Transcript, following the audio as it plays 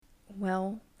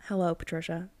Well, hello,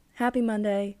 Patricia. Happy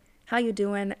Monday. How you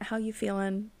doing? How you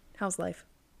feeling? How's life?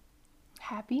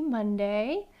 Happy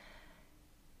Monday.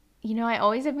 You know, I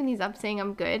always open these up saying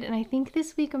I'm good, and I think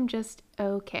this week I'm just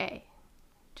okay.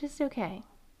 Just okay.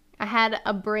 I had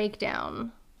a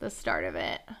breakdown the start of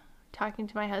it, talking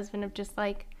to my husband of just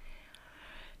like,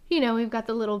 we've got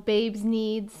the little babe's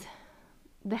needs,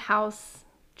 the house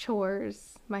chores,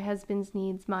 my husband's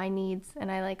needs, my needs,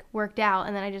 and I like worked out,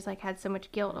 and then I just like had so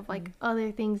much guilt of like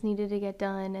other things needed to get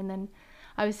done, and then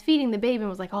I was feeding the baby and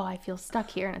was like, oh, I feel stuck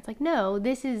here, and it's like, no,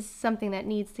 this is something that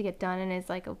needs to get done and is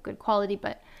like a good quality,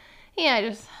 but yeah, I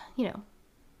just,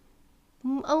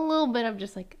 a little bit of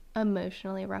just like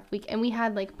emotionally rough week, and we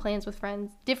had like plans with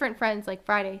friends, different friends, like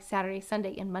Friday, Saturday,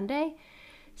 Sunday, and Monday.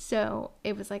 So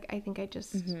it was like, I think I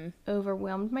just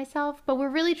overwhelmed myself, but we're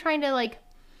really trying to like,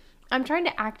 I'm trying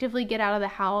to actively get out of the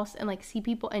house and like see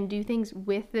people and do things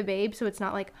with the babe. So it's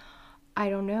not like, I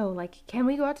don't know, like, can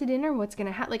we go out to dinner? What's going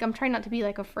to happen? Like, I'm trying not to be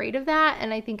like afraid of that.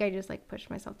 And I think I just like pushed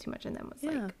myself too much and then was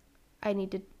like, I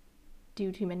need to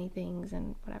do too many things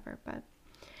and whatever. But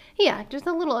yeah, just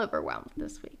a little overwhelmed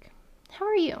this week. How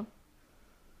are you?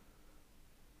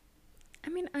 I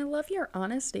mean, I love your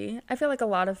honesty. I feel like a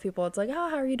lot of people, it's like, oh,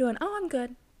 how are you doing? Oh, I'm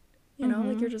good.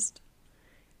 Like you're just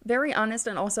very honest.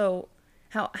 And also,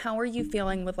 how are you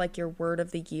feeling with like your word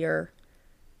of the year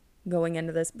going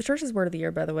into this? Patricia's word of the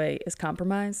year, by the way, is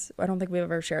compromise. I don't think we've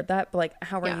ever shared that. But like,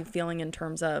 how are you feeling in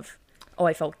terms of, oh,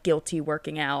 I felt guilty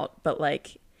working out, but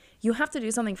like, you have to do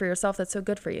something for yourself that's so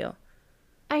good for you.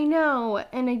 I know.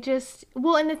 And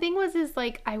and the thing is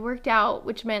like, I worked out,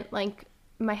 which meant like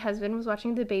my husband was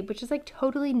watching the babe, which is like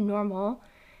totally normal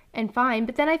and fine.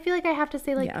 But then I feel like I have to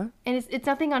say like, and it's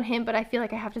nothing on him, but I feel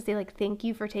like I have to say like, thank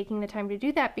you for taking the time to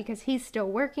do that because he's still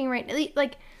working right now.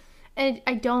 Like, and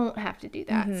I don't have to do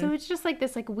that. So it's just like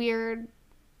this like weird,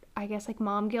 I guess like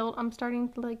mom guilt I'm starting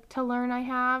to like to learn I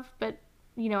have, but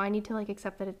I need to like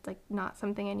accept that it's like not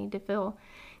something I need to feel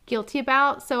guilty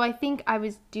about. So I think I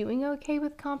was doing okay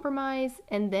with compromise.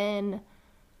 And then,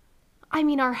 I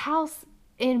mean, our house,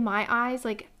 in my eyes,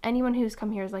 like anyone who's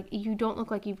come here is like, you don't look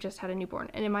like you've just had a newborn.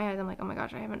 And in my eyes, I'm like, oh my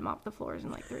gosh, I haven't mopped the floors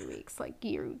in like 3 weeks. Like,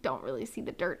 you don't really see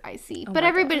the dirt I see. But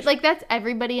everybody, gosh. Like, that's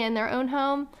everybody in their own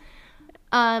home.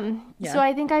 So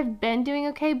I think I've been doing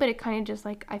okay, but it kind of just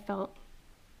like, I felt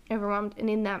overwhelmed. And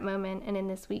in that moment and in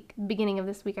this week, beginning of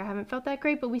this week, I haven't felt that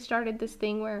great. But we started this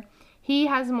thing where he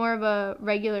has more of a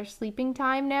regular sleeping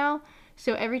time now.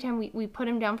 So every time we put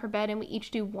him down for bed and we each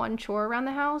do one chore around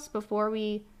the house before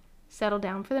we settle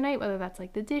down for the night, whether that's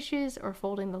like the dishes or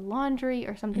folding the laundry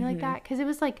or something like that. Because it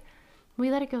was like, we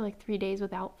let it go like 3 days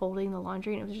without folding the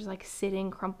laundry and it was just like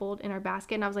sitting crumpled in our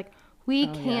basket. And I was like, we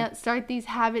can't start these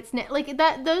habits now. Like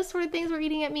that, those sort of things were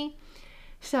eating at me.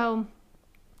 So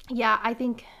yeah, I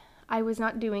think I was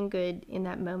not doing good in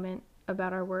that moment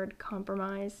about our word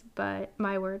compromise, but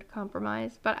my word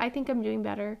compromise, but I think I'm doing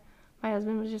better. My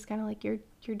husband was just kind of like, you're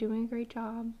doing a great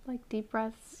job, like deep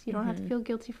breaths, you don't have to feel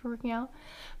guilty for working out.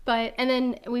 But and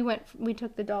then we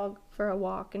took the dog for a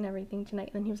walk and everything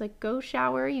tonight, and then he was like, go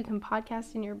shower, you can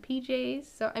podcast in your PJs.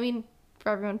 So I mean,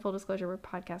 for everyone, full disclosure, we're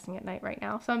podcasting at night right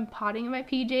now, so I'm potting in my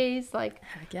PJs, like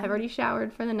I've already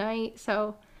showered for the night.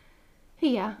 So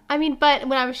yeah, I mean, but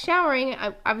when I was showering,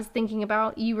 I was thinking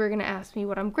about, you were going to ask me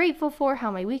what I'm grateful for, how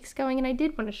my week's going, and I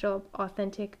did want to show up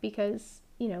authentic because,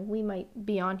 we might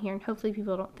be on here and hopefully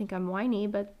people don't think I'm whiny,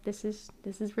 but this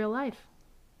is real life.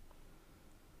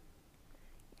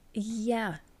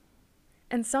 Yeah.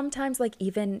 And sometimes, like,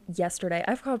 even yesterday,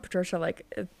 I've called Patricia, like,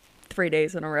 3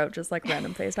 days in a row, just, like,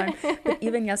 random FaceTime. But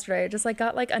even yesterday, I just, like,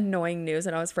 got, like, annoying news,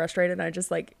 and I was frustrated, and I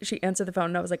just, like, she answered the phone,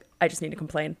 and I was like, I just need to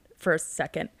complain for a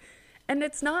second. And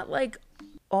it's not, like,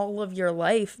 all of your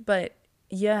life, but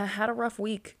you had a rough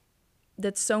week.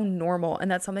 That's so normal,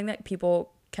 and that's something that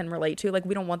people can relate to. Like,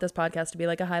 we don't want this podcast to be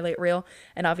like a highlight reel,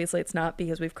 and obviously it's not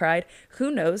because we've cried.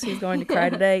 Who knows who's going to cry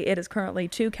today? It is currently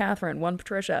 2 Catherine, 1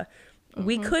 Patricia.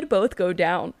 We could both go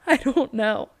down. I don't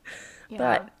know. Yeah.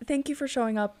 But thank you for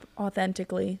showing up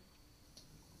authentically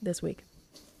this week.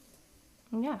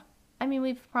 Yeah. I mean,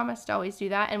 we've promised to always do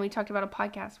that, and we talked about a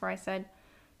podcast where I said,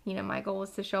 my goal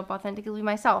was to show up authentically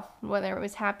myself, whether it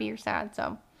was happy or sad.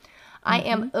 So I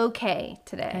am okay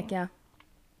today. Heck yeah.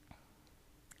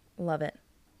 Love it.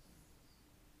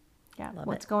 Yeah.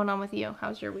 What's going on with you?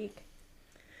 How's your week?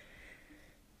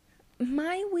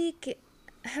 My week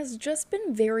has just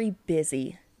been very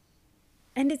busy.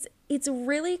 And it's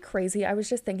really crazy. I was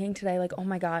just thinking today, like, oh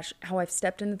my gosh, how I've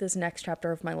stepped into this next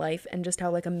chapter of my life and just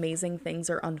how, like, amazing things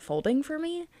are unfolding for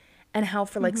me. And how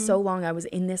for, like, so long I was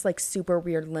in this, like, super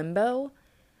weird limbo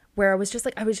where I was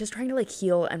just trying to like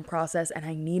heal and process, and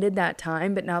I needed that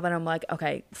time. But now that I'm like,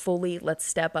 okay, fully, let's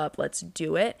step up, let's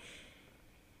do it.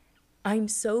 I'm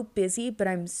so busy, but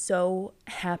I'm so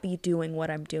happy doing what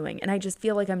I'm doing. And I just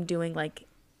feel like I'm doing like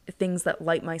things that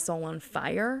light my soul on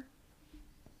fire,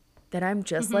 that I'm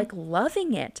just like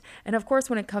loving it. And of course,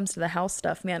 when it comes to the house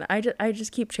stuff, man, I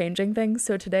just keep changing things.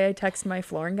 So today I texted my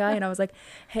flooring guy and I was like,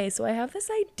 hey, so I have this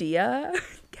idea.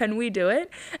 Can we do it?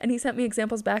 And he sent me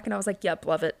examples back and I was like, yep,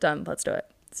 love it. Done. Let's do it.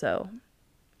 So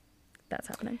that's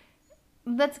happening.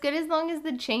 That's good as long as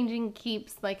the changing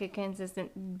keeps like a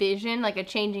consistent vision, like a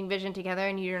changing vision together,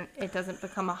 and it doesn't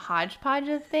become a hodgepodge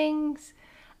of things.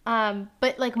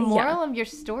 But like moral of your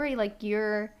story, like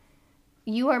you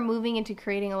are moving into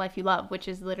creating a life you love, which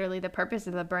is literally the purpose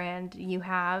of the brand you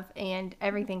have and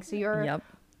everything. So you're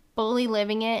fully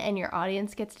living it, and your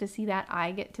audience gets to see that.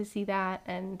 I get to see that,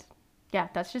 and yeah,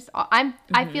 that's just I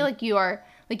feel like you are,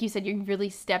 like you said, you really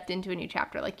stepped into a new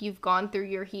chapter. Like you've gone through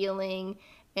your healing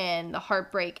and the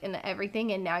heartbreak and the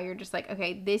everything, and now you're just like,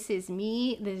 okay, this is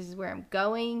me, this is where I'm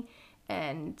going,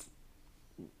 and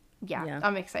yeah.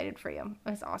 I'm excited for you.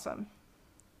 It's awesome.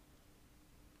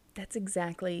 That's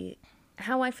exactly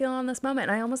how I feel on this moment.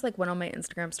 I almost like went on my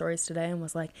Instagram stories today and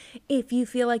was like, if you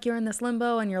feel like you're in this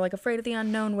limbo and you're like afraid of the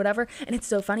unknown, whatever. And it's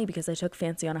so funny because I took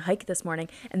Fancy on a hike this morning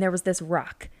and there was this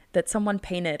rock that someone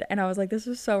painted, and I was like, this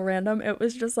is so random. It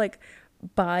was just like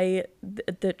by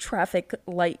the traffic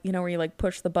light, you know, where you like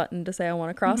push the button to say I want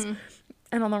to cross.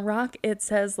 And on the rock it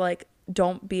says like,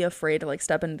 don't be afraid to like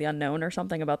step into the unknown, or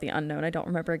something about the unknown. I don't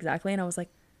remember exactly. And I was like,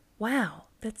 wow,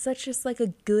 that's such just like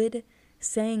a good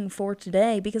saying for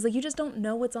today, because like you just don't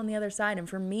know what's on the other side. And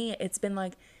for me, it's been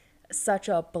like such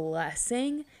a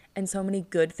blessing, and so many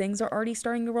good things are already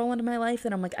starting to roll into my life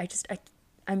that I'm like,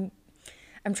 I'm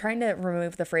trying to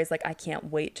remove the phrase like I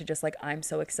can't wait to just like I'm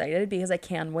so excited, because I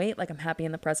can wait, like I'm happy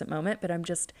in the present moment, but I'm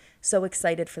just so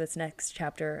excited for this next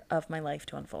chapter of my life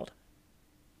to unfold.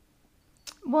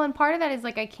 Well, and part of that is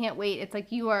like I can't wait. It's like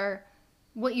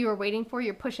what you were waiting for,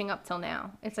 you're pushing up till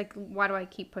now. It's like, why do I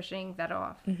keep pushing that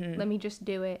off? Let me just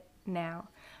do it now.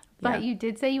 But you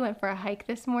did say you went for a hike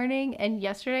this morning, and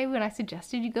yesterday when I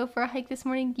suggested you go for a hike this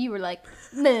morning, you were like,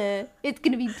 nah, it's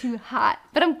going to be too hot.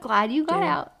 But I'm glad you got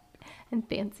out, and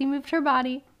Fancy moved her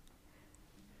body.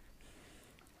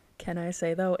 Can I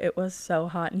say, though, it was so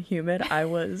hot and humid, I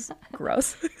was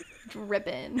gross.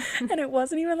 Dripping. And it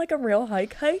wasn't even like a real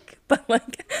hike, but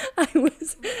like I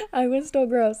was still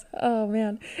gross. Oh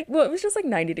man. Well, it was just like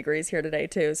 90 degrees here today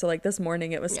too. So like this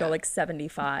morning it was still like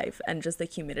 75, and just the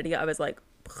humidity, I was like,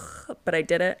 but I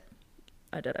did it.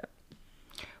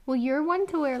 Well, you're one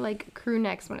to wear like crew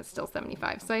necks when it's still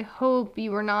 75. So I hope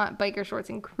you were not biker shorts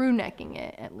and crew necking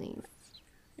it at least.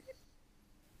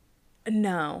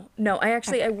 No,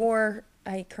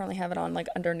 I currently have it on like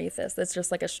underneath this. It's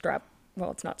just like a strap. Well,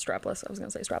 it's not strapless. I was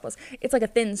going to say strapless. It's like a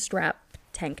thin strap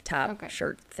tank top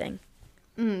shirt thing.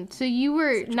 So you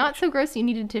were not so gross you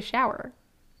needed to shower.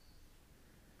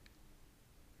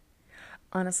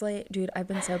 Honestly, dude, I've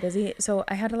been so busy. So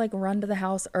I had to like run to the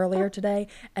house earlier today,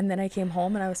 and then I came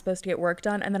home and I was supposed to get work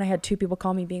done. And then I had 2 people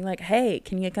call me being like, hey,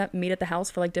 can you meet at the house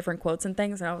for like different quotes and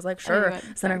things? And I was like, sure.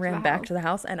 So then I ran back to the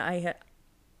house, and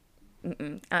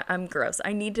I'm gross.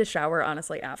 I need to shower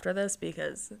honestly after this,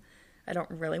 because I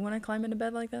don't really want to climb into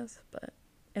bed like this, but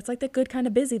it's like the good kind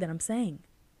of busy that I'm saying.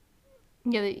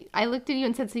 Yeah, I looked at you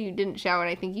and said, so you didn't shower, and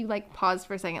I think you like paused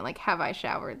for a second, like, have I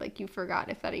showered? Like you forgot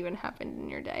if that even happened in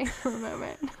your day for a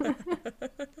moment.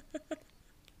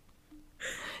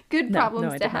 Good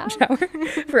problems to have. I did not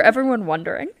shower. For everyone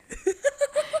wondering.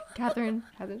 Catherine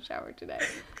hasn't showered today.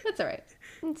 That's all right.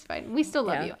 It's fine. We still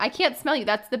love you. I can't smell you.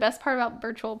 That's the best part about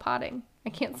virtual potting.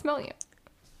 I can't smell you.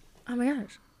 Oh my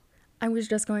gosh. I was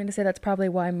just going to say that's probably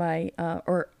why my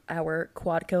our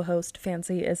quad co-host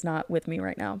Fancy is not with me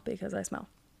right now, because I smell.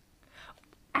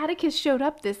 Atticus showed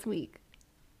up this week,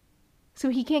 so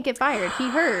he can't get fired. He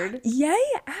heard. Yay,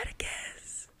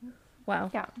 Atticus!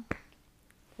 Wow. Yeah.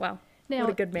 Wow. Now,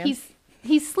 what a good man.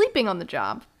 He's sleeping on the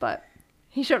job, but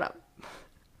he showed up.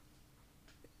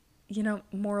 You know,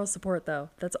 moral support though.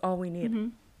 That's all we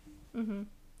need.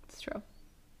 It's true.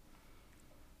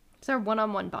 It's our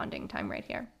one-on-one bonding time right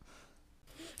here.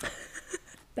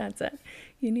 That's it.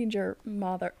 You need your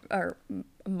mother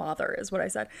is what I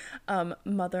said.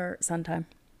 Mother son time.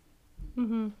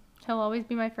 He'll always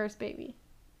be my first baby.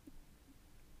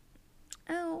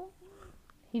 Oh.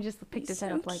 He just picked his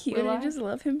head up like, cute. I just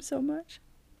love him so much.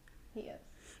 He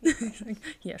is.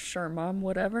 Yeah, sure, Mom,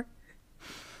 whatever.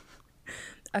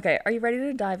 Okay, are you ready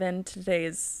to dive into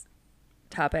today's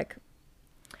topic?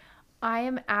 I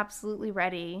am absolutely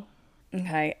ready.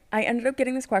 Okay. I ended up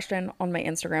getting this question on my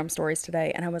Instagram stories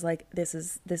today, and I was like, this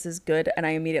is good. And I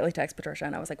immediately text Patricia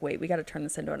and I was like, wait, we got to turn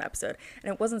this into an episode.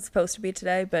 And it wasn't supposed to be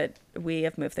today, but we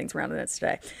have moved things around and it's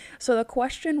today. So the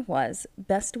question was,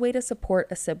 best way to support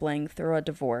a sibling through a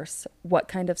divorce. What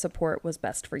kind of support was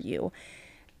best for you?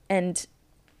 And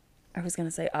I was going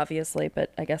to say obviously,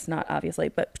 but I guess not obviously,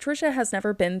 but Patricia has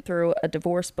never been through a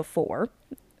divorce before.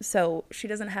 So she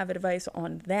doesn't have advice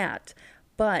on that.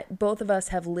 But both of us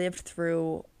have lived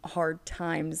through hard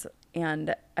times.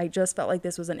 And I just felt like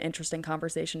this was an interesting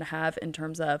conversation to have in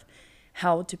terms of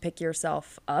how to pick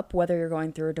yourself up, whether you're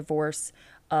going through a divorce,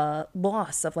 a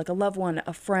loss of like a loved one,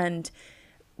 a friend,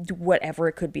 whatever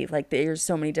it could be. Like there's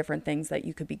so many different things that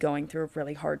you could be going through a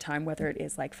really hard time, whether it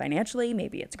is like financially,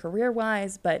 maybe it's career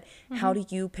wise, but how do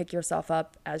you pick yourself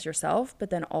up as yourself?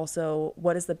 But then also,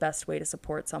 what is the best way to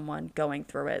support someone going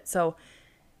through it? So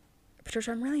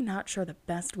Patricia, I'm really not sure the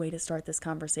best way to start this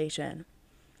conversation,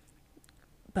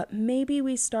 but maybe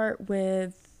we start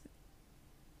with,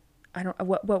 I don't,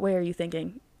 what way are you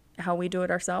thinking? How we do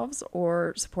it ourselves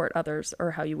or support others,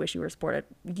 or how you wish you were supported?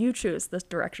 You choose this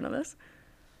direction of this.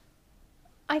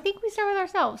 I think we start with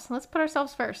ourselves. Let's put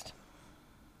ourselves first.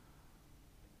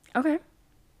 Okay.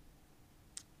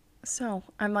 So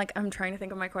I'm trying to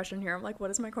think of my question here. I'm like, what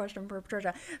is my question for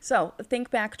Patricia? So think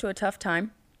back to a tough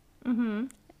time. Mm-hmm.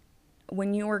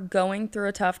 When you were going through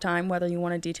a tough time, whether you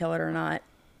want to detail it or not,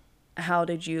 how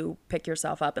did you pick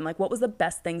yourself up? And like, what was the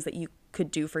best things that you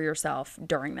could do for yourself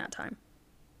during that time?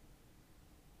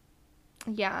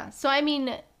 Yeah. So, I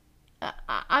mean,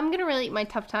 I'm going to relate my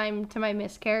tough time to my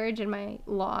miscarriage and my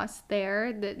loss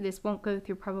there. This won't go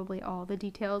through probably all the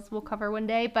details we'll cover one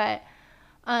day, but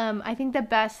I think the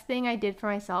best thing I did for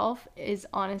myself is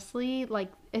honestly,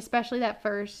 like, especially that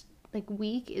first like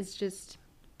week, is just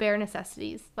bare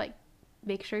necessities. Like,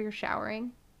 make sure you're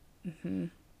showering. Mm-hmm.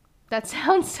 That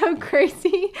sounds so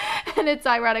crazy, and it's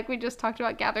ironic we just talked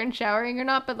about Catherine showering or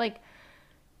not, but like,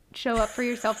 show up for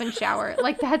yourself and shower.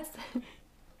 Like that's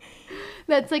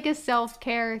like a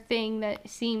self-care thing that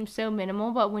seems so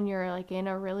minimal, but when you're like in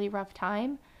a really rough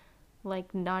time,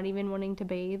 like not even wanting to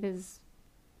bathe is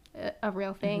a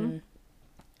real thing. Mm-hmm.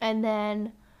 And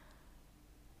then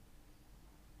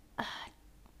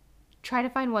try to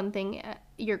find one thing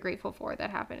you're grateful for that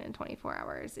happened in 24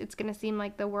 hours. It's going to seem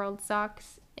like the world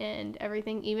sucks and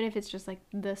everything, even if it's just like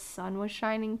the sun was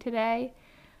shining today.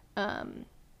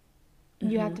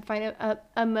 You have to find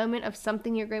a moment of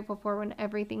something you're grateful for when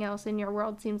everything else in your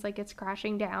world seems like it's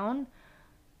crashing down.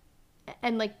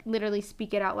 And like literally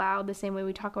speak it out loud, the same way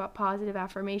we talk about positive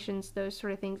affirmations, those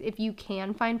sort of things. If you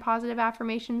can find positive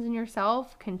affirmations in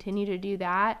yourself, continue to do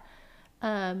that.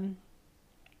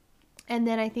 And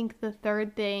then I think the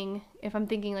third thing, if I'm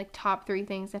thinking like top 3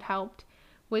 things that helped,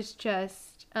 was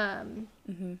just,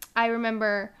 I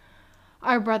remember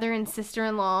our brother and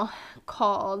sister-in-law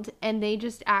called and they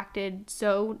just acted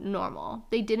so normal.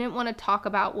 They didn't want to talk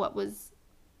about what was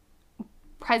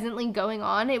presently going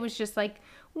on. It was just like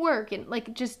work and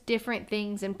like just different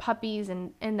things and puppies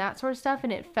and that sort of stuff.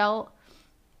 And it felt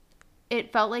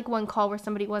like one call where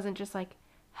somebody wasn't just like,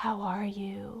 how are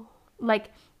you?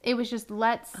 Like, it was just,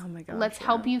 let's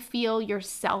help you feel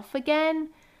yourself again.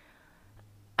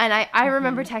 And I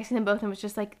remember texting them both and was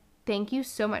just like, thank you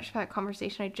so much for that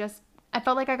conversation. I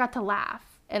felt like I got to laugh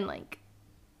and like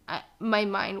my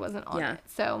mind wasn't on it.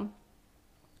 So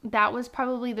that was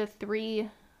probably the 3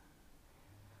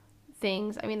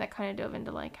 things. I mean, that kind of dove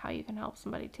into like how you can help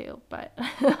somebody too. But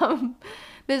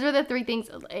those were the 3 things.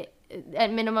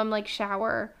 At minimum, like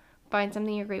shower, find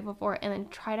something you're grateful for, and then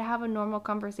try to have a normal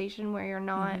conversation where you're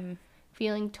not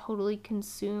feeling totally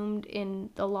consumed in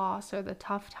the loss or the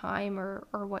tough time or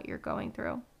what you're going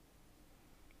through.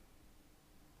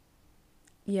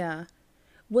 Yeah.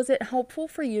 Was it helpful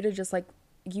for you to just like,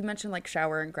 you mentioned like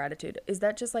shower and gratitude. Is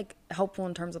that just like helpful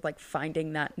in terms of like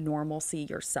finding that normalcy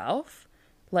yourself?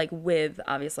 Like with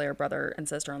obviously our brother and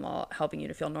sister-in-law helping you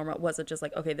to feel normal. Was it just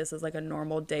like, okay, this is like a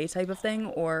normal day type of thing?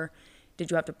 Or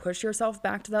did you have to push yourself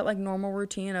back to that like normal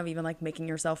routine of even like making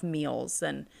yourself meals?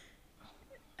 And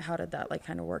how did that like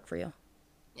kind of work for you?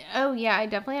 Oh yeah, I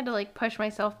definitely had to like push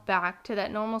myself back to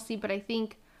that normalcy. But I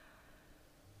think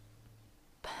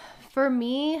for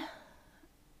me,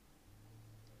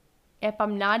 if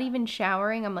I'm not even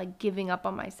showering, I'm like giving up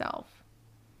on myself.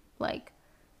 Like,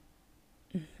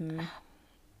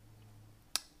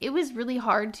 it was really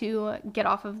hard to get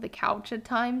off of the couch at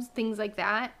times, things like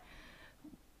that.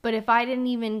 But if I didn't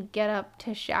even get up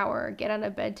to shower, get out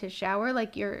of bed to shower,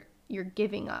 like you're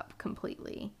giving up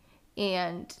completely.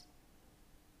 And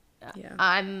Yeah.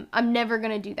 I'm never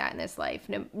going to do that in this life,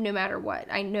 no matter what.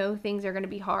 I know things are going to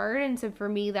be hard. And so for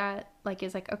me, that like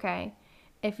is like, okay,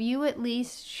 if you at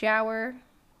least shower,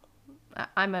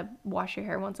 I'm a wash your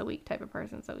hair once a week type of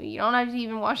person. So you don't have to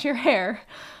even wash your hair,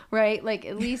 right? Like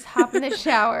at least hop in the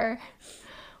shower,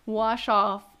 wash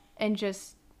off, and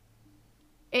just,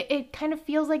 it kind of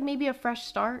feels like maybe a fresh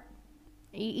start,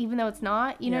 even though it's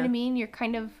not, you know what I mean? You're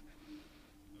kind of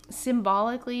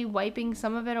symbolically wiping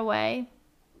some of it away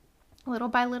little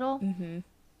by little.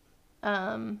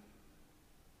 Yeah,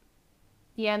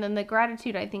 and then the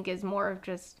gratitude, I think, is more of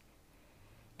just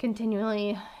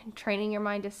continually training your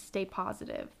mind to stay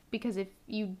positive, because if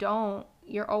you don't,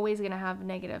 you're always going to have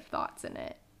negative thoughts in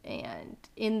it, and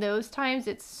in those times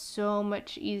it's so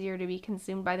much easier to be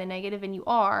consumed by the negative, and you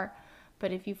are.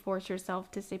 But if you force yourself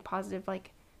to stay positive,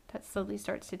 like, that slowly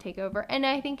starts to take over. And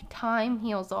I think time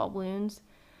heals all wounds,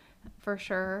 for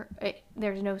sure.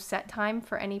 There's no set time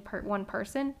for any one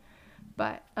person,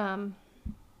 but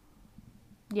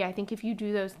yeah, I think if you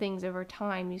do those things over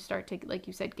time, you start to, like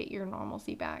you said, get your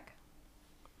normalcy back.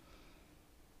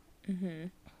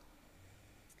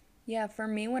 Yeah, for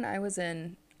me, when I was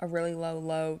in a really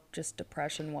low, just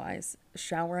depression-wise,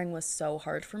 showering was so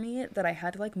hard for me that I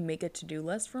had to, like, make a to-do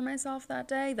list for myself that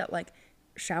day that, like,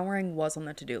 showering was on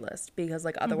the to-do list, because,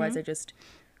 like, otherwise I just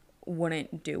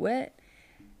wouldn't do it.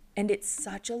 And it's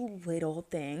such a little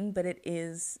thing, but it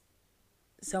is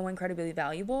so incredibly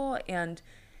valuable. And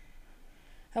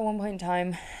at one point in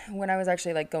time, when I was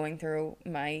actually, like, going through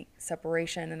my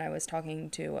separation and I was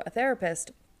talking to a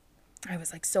therapist, I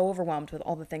was, like, so overwhelmed with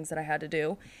all the things that I had to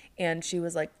do. And she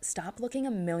was like, stop looking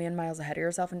a million miles ahead of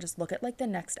yourself and just look at, like, the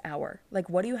next hour. Like,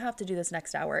 what do you have to do this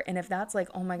next hour? And if that's like,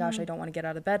 oh my gosh, I don't want to get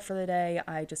out of bed for the day,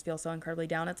 I just feel so incredibly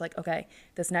down, it's like, okay,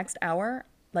 this next hour,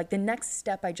 like, the next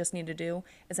step I just need to do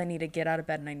is I need to get out of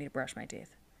bed and I need to brush my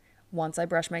teeth. Once I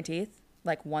brush my teeth,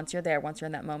 like, once you're there, once you're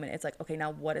in that moment, it's like, okay,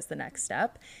 now what is the next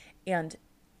step? And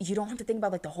you don't have to think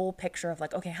about, like, the whole picture of,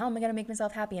 like, okay, how am I going to make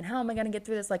myself happy? And how am I going to get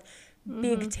through this, like,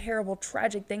 big, terrible,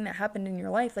 tragic thing that happened in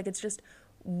your life? Like, it's just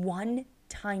one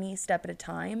tiny step at a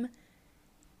time.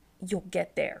 You'll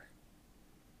get there.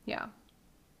 Yeah.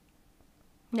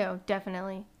 No,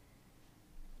 definitely.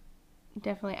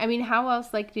 Definitely. I mean, how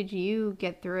else, like, did you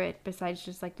get through it besides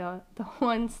just, like, the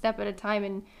one step at a time?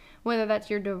 And whether that's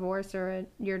your divorce or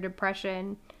your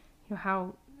depression, you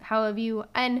know, how have you,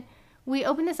 and we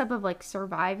open this up of, like,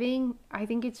 surviving. I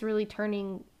think it's really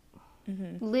turning,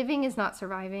 living is not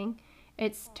surviving.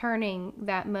 It's turning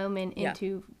that moment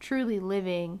into truly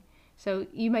living. So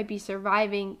you might be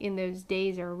surviving in those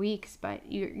days or weeks,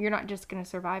 but you're not just going to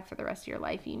survive for the rest of your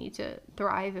life. You need to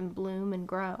thrive and bloom and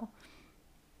grow.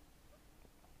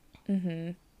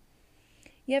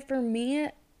 Yeah, for me,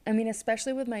 I mean,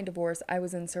 especially with my divorce, I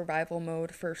was in survival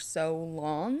mode for so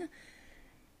long.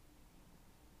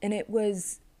 And I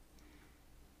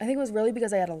think it was really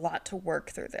because I had a lot to work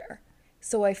through there.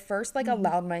 So I first, like,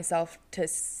 allowed myself to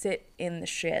sit in the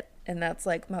shit. And that's,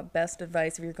 like, my best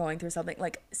advice if you're going through something.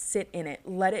 Like, sit in it.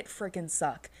 Let it freaking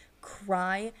suck.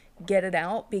 Cry. Get it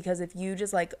out. Because if you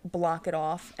just, like, block it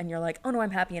off and you're like, oh, no,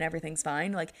 I'm happy and everything's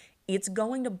fine, like, it's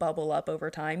going to bubble up over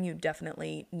time. You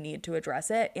definitely need to address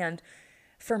it. And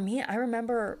for me, I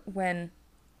remember when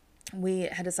we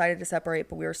had decided to separate,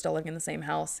 but we were still living in the same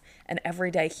house, and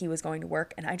every day he was going to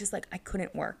work, and I just, like, I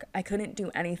couldn't work. I couldn't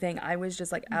do anything. I was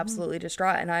just, like, absolutely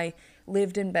distraught, and I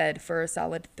lived in bed for a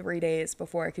solid 3 days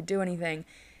before I could do anything,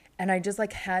 and I just,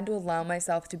 like, had to allow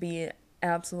myself to be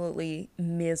absolutely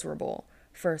miserable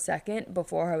for a second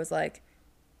before I was like,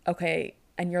 okay,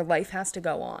 and your life has to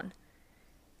go on.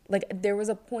 Like, there was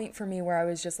a point for me where I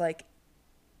was just like,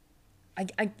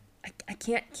 I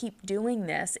can't keep doing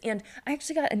this. And I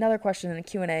actually got another question in a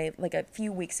Q&A like a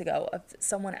few weeks ago of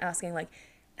someone asking, like,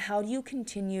 how do you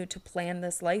continue to plan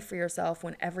this life for yourself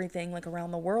when everything, like,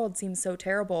 around the world seems so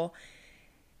terrible?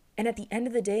 And at the end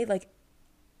of the day, like,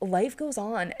 life goes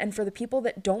on. And for the people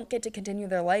that don't get to continue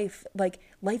their life, like,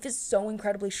 life is so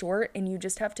incredibly short, and you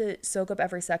just have to soak up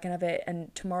every second of it.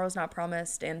 And tomorrow's not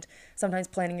promised. And sometimes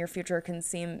planning your future can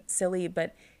seem silly,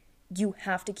 but you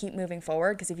have to keep moving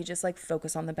forward, because if you just, like,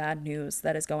 focus on the bad news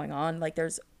that is going on, like,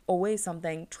 there's always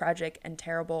something tragic and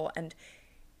terrible, and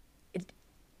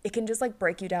it can just, like,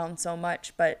 break you down so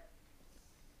much. But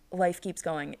life keeps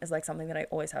going is, like, something that I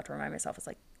always have to remind myself. It's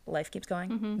like, life keeps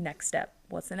going. Next step.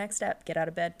 What's the next step? Get out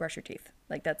of bed, brush your teeth.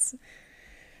 Like, that's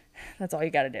all you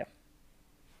got to do.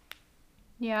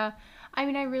 Yeah. I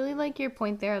mean, I really like your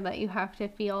point there that you have to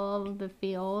feel all of the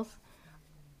feels.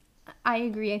 I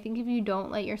agree. I think if you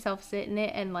don't let yourself sit in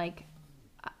it and, like,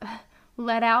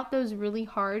 let out those really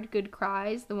hard, good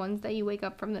cries, the ones that you wake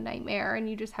up from the nightmare and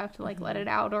you just have to like let it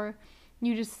out, or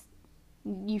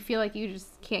you feel like you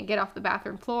just can't get off the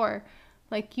bathroom floor.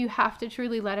 Like, you have to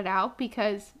truly let it out,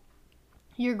 because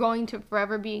you're going to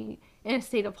forever be in a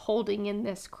state of holding in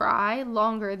this cry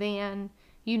longer than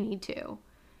you need to.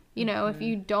 You know, if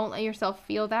you don't let yourself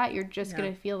feel that, you're just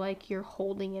going to feel like you're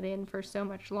holding it in for so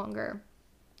much longer.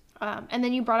 And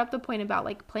then you brought up the point about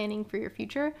like planning for your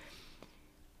future.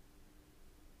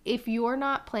 If you're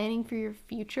not planning for your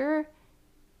future,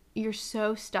 you're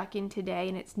so stuck in today,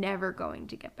 and it's never going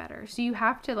to get better. So you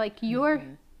have to like,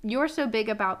 you're so big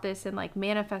about this and like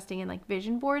manifesting and like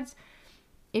vision boards.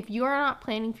 If you're not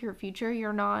planning for your future,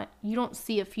 you don't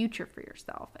see a future for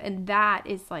yourself. And that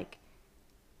is like,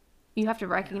 you have to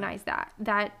recognize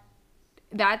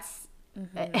that's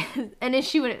an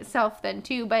issue in itself then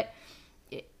too. But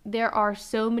there are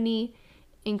so many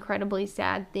incredibly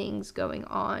sad things going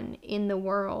on in the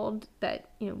world that,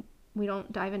 you know, we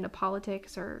don't dive into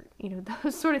politics or, you know,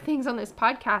 those sort of things on this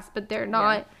podcast, but they're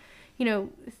not, you know,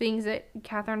 things that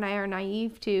Catherine and I are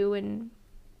naive to. And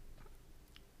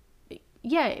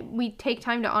yeah, we take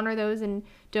time to honor those and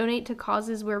donate to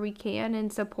causes where we can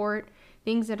and support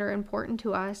things that are important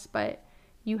to us. But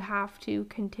you have to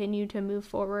continue to move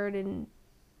forward, and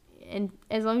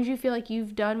as long as you feel like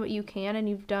you've done what you can and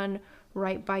you've done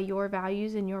right by your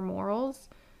values and your morals,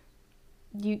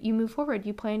 you move forward,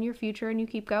 you plan your future, and you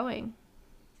keep going.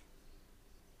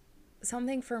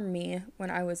 Something for me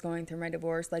when I was going through my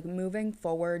divorce, like moving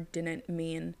forward didn't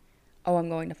mean, oh, I'm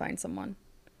going to find someone.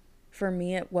 For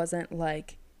me, it wasn't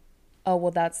like, oh,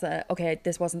 well, okay,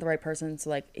 this wasn't the right person, so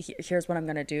like, here's what I'm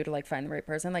going to do to like find the right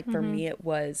person. Like, for me, it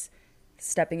was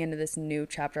stepping into this new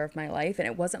chapter of my life, and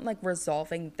it wasn't like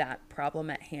resolving that problem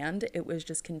at hand. It was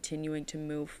just continuing to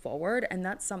move forward. And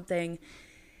that's something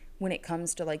when it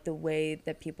comes to like the way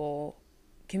that people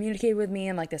communicate with me,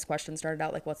 and like this question started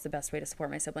out like, what's the best way to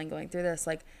support my sibling going through this?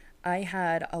 Like, I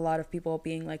had a lot of people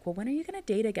being like, well, when are you going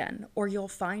to date again? Or you'll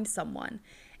find someone.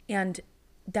 And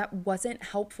that wasn't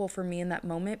helpful for me in that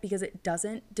moment, because it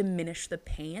doesn't diminish the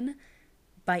pain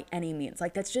by any means.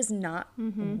 Like, that's just not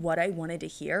what I wanted to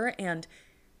hear. And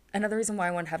another reason why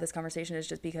I want to have this conversation is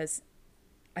just because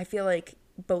I feel like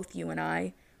both you and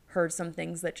I heard some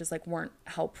things that just like weren't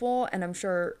helpful. And I'm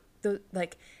sure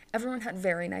like everyone had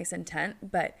very nice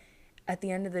intent, but at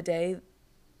the end of the day,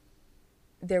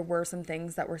 there were some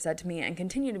things that were said to me and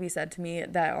continue to be said to me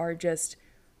that are just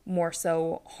more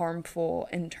so harmful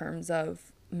in terms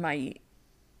of my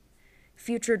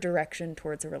future direction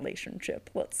towards a relationship,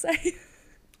 let's say.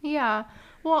 Yeah.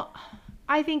 Well,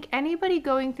 I think anybody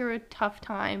going through a tough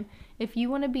time, if you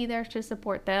want to be there to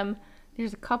support them,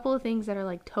 there's a couple of things that are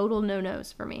like total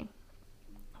no-nos for me.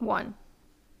 One,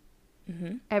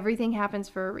 everything happens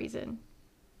for a reason.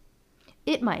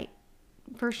 It might,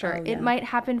 for sure. Oh, yeah. It might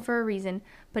happen for a reason.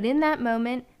 But in that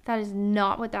moment, that is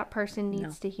not what that person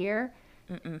needs to hear.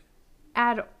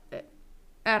 At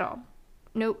all.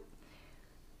 Nope.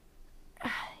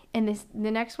 And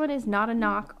the next one is not a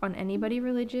knock on anybody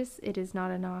religious. It is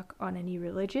not a knock on any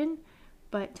religion,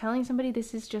 but telling somebody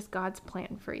this is just God's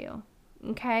plan for you.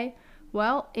 Okay?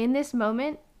 Well, in this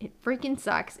moment, it freaking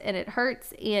sucks and it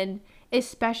hurts, and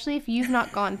especially if you've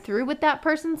not gone through what that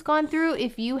person's gone through,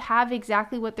 if you have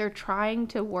exactly what they're trying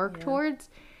to work towards,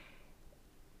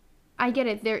 I get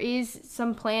it. There is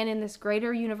some plan in this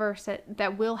greater universe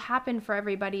that will happen for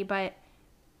everybody, but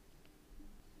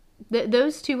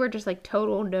those two are just like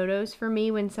total no-nos for me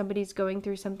when somebody's going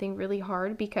through something really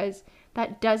hard, because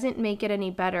that doesn't make it any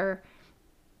better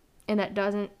and that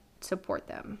doesn't support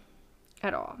them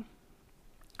at all.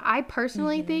 I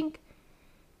personally think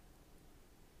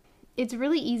it's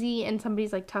really easy in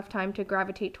somebody's like tough time to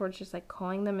gravitate towards just like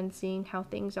calling them and seeing how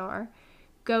things are.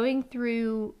 Going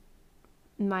through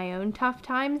my own tough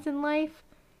times in life,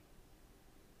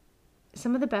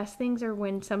 some of the best things are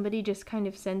when somebody just kind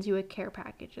of sends you a care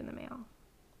package in the mail.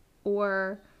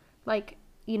 Or like,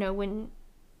 you know,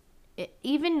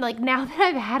 even like now that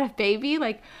I've had a baby,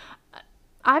 like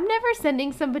I'm never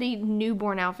sending somebody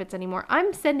newborn outfits anymore.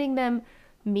 I'm sending them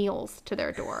meals to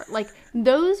their door. Like,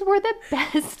 those were the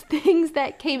best things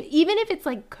that came, even if it's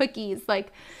like cookies,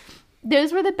 like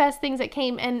those were the best things that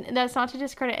came. And that's not to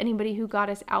discredit anybody who got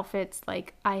us outfits.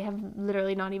 Like, I have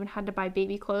literally not even had to buy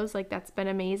baby clothes. Like, that's been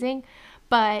amazing.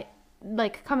 But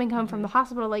like coming home from the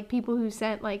hospital, like people who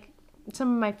sent, like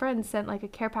some of my friends sent like a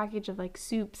care package of like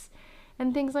soups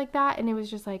and things like that. And it was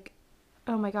just like,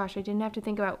 oh my gosh, I didn't have to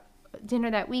think about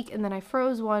dinner that week. And then I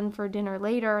froze one for dinner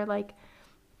later. Like,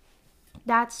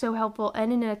 that's so helpful.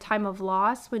 And in a time of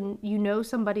loss, when you know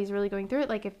somebody's really going through it,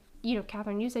 like if, you know,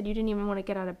 Catherine, you said you didn't even want to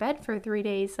get out of bed for 3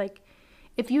 days, like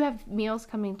if you have meals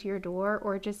coming to your door,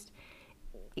 or just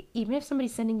even if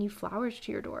somebody's sending you flowers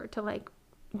to your door to like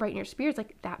brighten your spirits,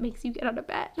 like that makes you get out of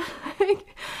bed.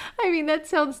 I mean, that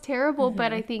sounds terrible,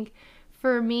 but I think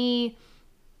for me,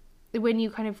 when you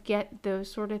kind of get those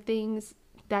sort of things,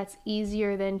 that's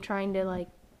easier than trying to like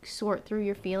sort through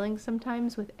your feelings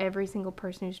sometimes with every single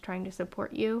person who's trying to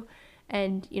support you.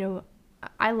 And, you know,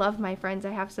 I love my friends.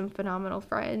 I have some phenomenal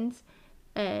friends,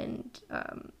 and,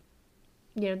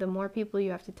 you know, the more people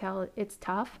you have to tell, it's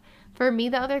tough. For me,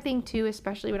 the other thing too,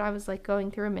 especially when I was like going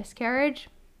through a miscarriage,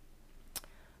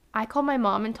 I called my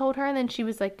mom and told her, and then she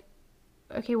was like,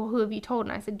 okay, well, who have you told?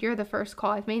 And I said, you're the first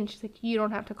call I've made. And she's like, you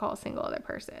don't have to call a single other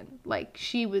person. Like,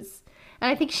 she was,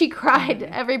 and I think she cried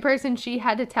every person she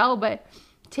had to tell, but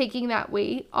taking that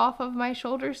weight off of my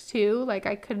shoulders too, like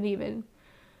I couldn't even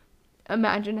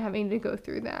imagine having to go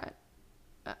through that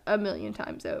a million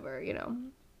times over, you know.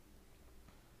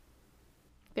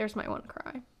 There's my one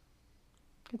cry.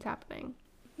 It's happening.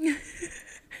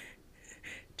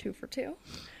 2 for 2.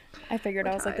 I figured,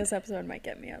 I was like, this episode might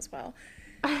get me as well.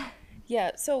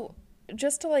 Yeah, so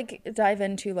just to like dive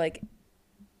into like,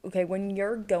 okay, when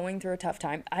you're going through a tough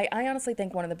time, I honestly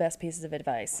think one of the best pieces of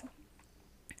advice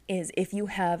is if you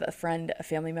have a friend, a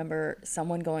family member,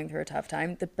 someone going through a tough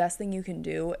time, the best thing you can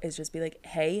do is just be like,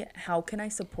 hey, how can I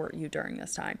support you during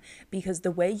this time? Because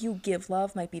the way you give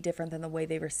love might be different than the way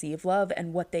they receive love,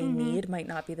 and what they need might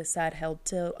not be the sad held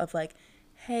to of like,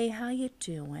 hey, how you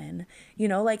doing? You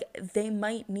know, like they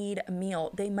might need a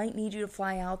meal. They might need you to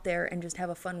fly out there and just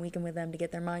have a fun weekend with them to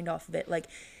get their mind off of it. Like,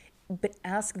 but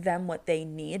ask them what they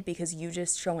need, because you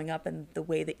just showing up in the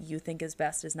way that you think is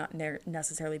best is not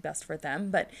necessarily best for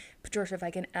them. But Patricia, if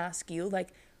I can ask you, like,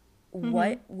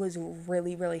 what was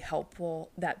really, really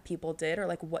helpful that people did, or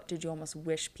like what did you almost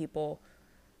wish people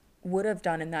would have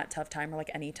done in that tough time, or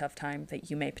like any tough time that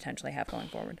you may potentially have going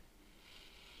forward?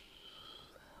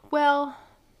 Well,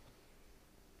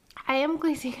 I am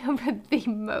glazing over the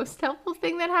most helpful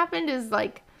thing that happened is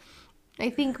like, I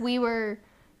think we were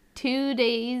 2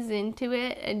 days into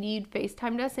it and you'd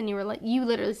FaceTimed us and you were like, you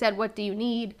literally said, what do you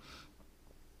need?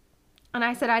 And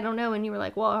I said, I don't know. And you were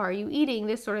like, well, are you eating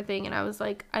this sort of thing? And I was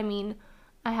like, I mean,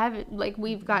 I haven't, like,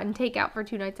 we've gotten takeout for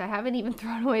 2 nights. I haven't even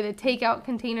thrown away the takeout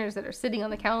containers that are sitting on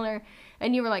the counter.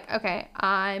 And you were like, okay,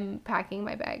 I'm packing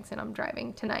my bags and I'm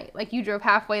driving tonight. Like, you drove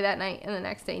halfway that night and the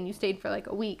next day, and you stayed for like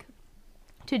a week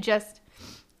to just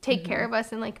take care of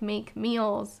us and like make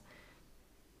meals.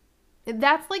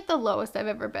 That's like the lowest I've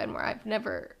ever been, where I've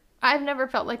never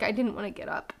felt like I didn't want to get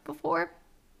up before.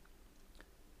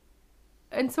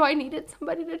 And so I needed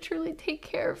somebody to truly take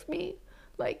care of me,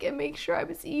 like, and make sure I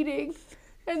was eating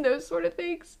and those sort of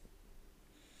things.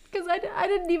 Because I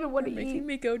didn't even want to eat. Making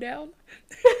me go down.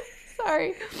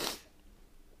 Sorry.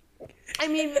 I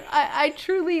mean, I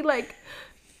truly, like,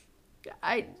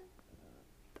 I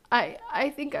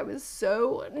think I was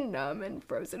so numb and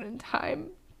frozen in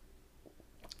time.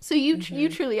 So you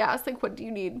truly asked, like, what do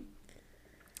you need?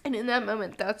 And in that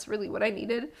moment, that's really what I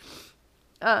needed.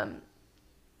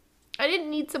 I didn't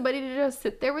need somebody to just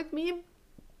sit there with me.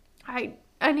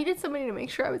 I needed somebody to make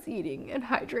sure I was eating and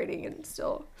hydrating and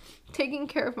still taking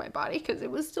care of my body, because it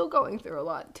was still going through a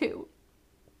lot too.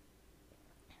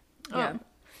 Yeah.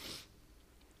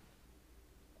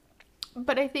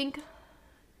 But I think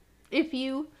if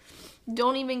you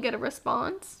don't even get a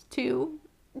response to,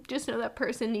 just know that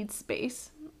person needs space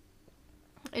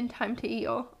and time to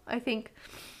heal. I think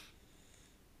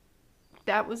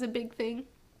that was a big thing.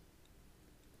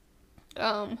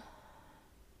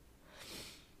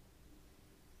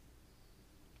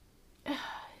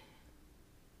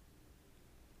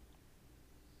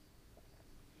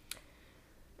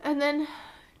 And then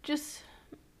just,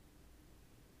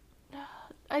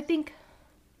 I think,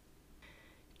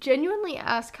 genuinely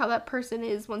ask how that person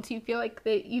is once you feel like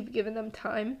you've given them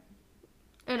time,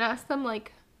 and ask them,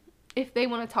 like, if they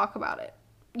want to talk about it.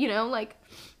 You know, like,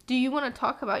 do you want to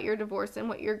talk about your divorce and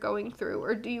what you're going through?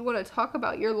 Or do you want to talk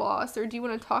about your loss? Or do you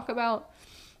want to talk about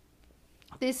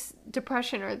this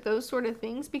depression or those sort of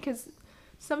things? Because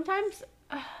sometimes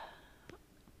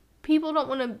people don't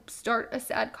want to start a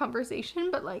sad conversation,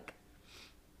 but, like,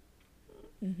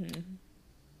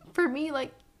 for me,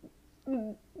 like,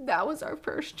 that was our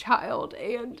first child.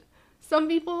 And some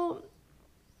people,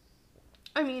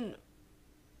 I mean,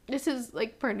 this is,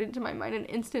 like, burned into my mind an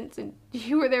instance, and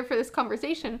you were there for this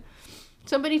conversation.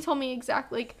 Somebody told me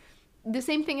exactly, like, the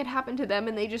same thing had happened to them,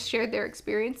 and they just shared their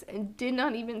experience and did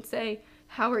not even say,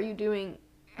 how are you doing?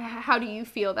 How do you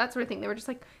feel? That sort of thing. They were just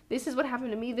like, this is what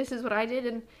happened to me. This is what I did.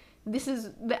 And this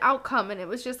is the outcome. And it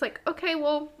was just like, okay,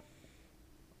 well,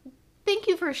 thank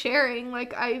you for sharing.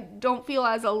 Like, I don't feel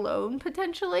as alone,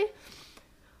 potentially.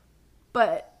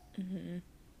 But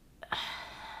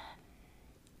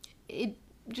it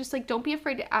just, like, don't be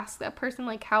afraid to ask that person,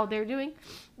 like, how they're doing.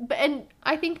 And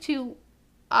I think, too,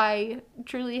 I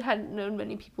truly hadn't known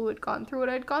many people who had gone through what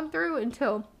I'd gone through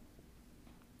until,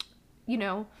 you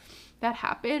know, that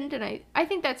happened. And I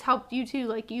think that's helped you, too.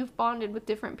 Like, you've bonded with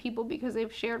different people because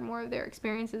they've shared more of their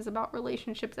experiences about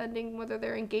relationships ending, whether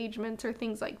they're engagements or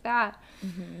things like that.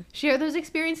 Share those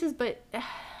experiences, but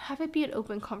have it be an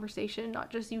open conversation, not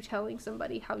just you telling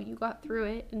somebody how you got through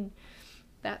it and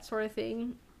that sort of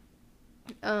thing.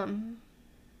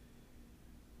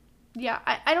 Yeah,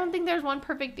 I don't think there's one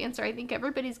perfect answer. I think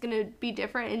everybody's going to be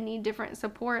different and need different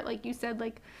support. Like you said,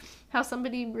 like, how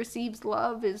somebody receives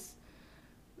love is,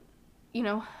 you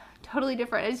know, totally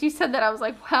different. As you said that, I was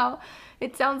like, wow,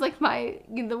 it sounds like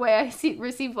the way I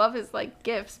receive love is like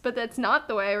gifts, but that's not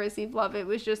the way I receive love. It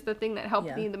was just the thing that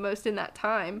helped me the most in that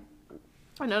time.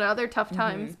 And on other tough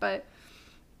times, but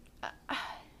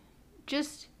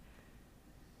just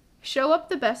show up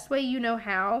the best way you know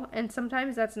how, and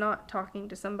sometimes that's not talking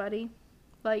to somebody.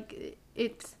 Like,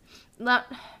 it's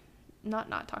not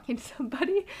talking to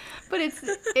somebody, but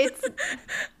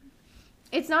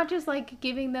it's not just like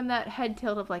giving them that head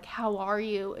tilt of like, how are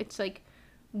you? It's like,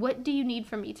 what do you need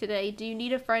from me today? Do you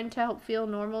need a friend to help feel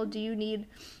normal? Do you need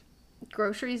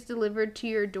groceries delivered to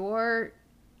your door?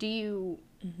 Do you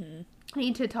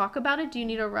need to talk about it? Do you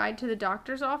need a ride to the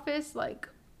doctor's office? Like,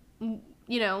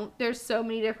 you know, there's so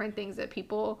many different things that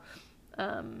people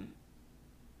could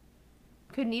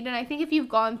need. And I think if you've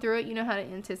gone through it, you know how to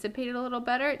anticipate it a little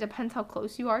better. It depends how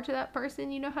close you are to that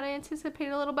person. You know how to anticipate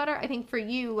it a little better. I think for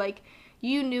you, like,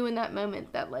 you knew in that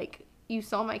moment that, like, you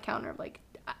saw my counter, like,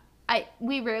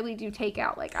 we rarely do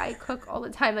takeout. Like, I cook all the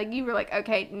time. Like, you were like,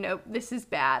 okay, nope, this is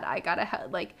bad. I gotta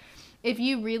like, if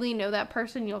you really know that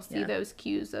person, you'll see those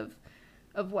cues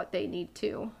of what they need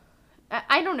to.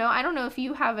 I don't know. I don't know if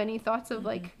you have any thoughts of,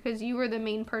 like, because you were the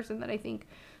main person that I think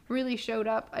really showed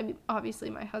up. I mean, obviously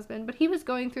my husband, but he was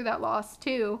going through that loss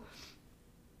too.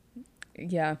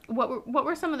 Yeah. What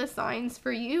were some of the signs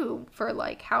for you for,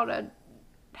 like, how to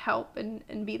help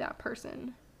and be that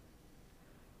person?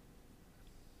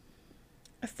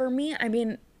 For me, I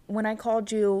mean, when I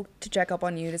called you to check up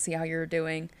on you to see how you were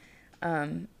doing,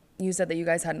 you said that you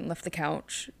guys hadn't left the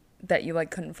couch, that you,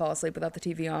 like, couldn't fall asleep without the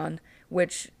TV on,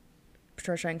 which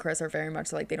Patricia and Chris are very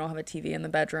much like, they don't have a TV in the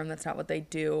bedroom. That's not what they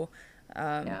do.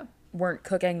 Weren't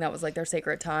cooking. That was, like, their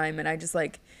sacred time. And I just,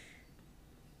 like,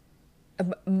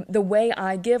 the way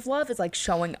I give love is, like,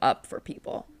 showing up for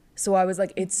people. So I was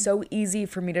like, it's so easy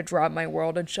for me to drop my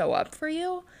world and show up for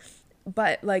you.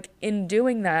 But, like, in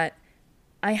doing that,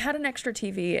 I had an extra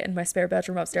TV in my spare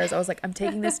bedroom upstairs. I was like, I'm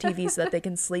taking this TV so that they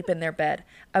can sleep in their bed.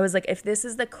 I was like, if this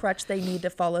is the crutch they need to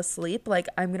fall asleep, like,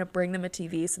 I'm going to bring them a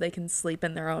TV so they can sleep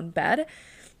in their own bed.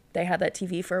 They had that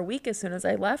TV for a week. As soon as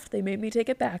I left, they made me take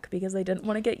it back because they didn't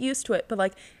want to get used to it. But,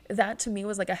 like, that to me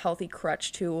was, like, a healthy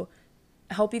crutch to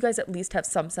help you guys at least have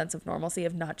some sense of normalcy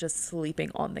of not just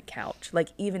sleeping on the couch. Like,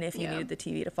 even if you needed the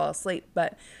TV to fall asleep.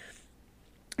 But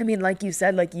I mean, like you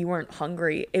said, like, you weren't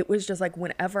hungry. It was just like,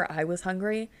 whenever I was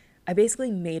hungry, I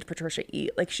basically made Patricia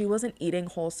eat. Like, she wasn't eating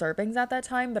whole servings at that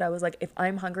time, but I was like, if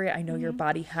I'm hungry, I know your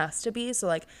body has to be. So,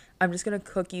 like, I'm just going to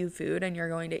cook you food and you're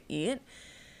going to eat.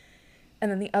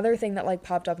 And then the other thing that, like,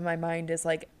 popped up in my mind is,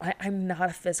 like, I'm not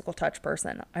a physical touch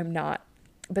person. I'm not.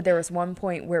 But there was one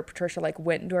point where Patricia, like,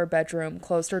 went into her bedroom,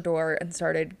 closed her door, and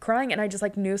started crying. And I just,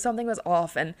 like, knew something was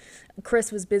off. And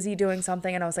Chris was busy doing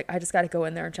something. And I was like, I just got to go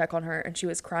in there and check on her. And she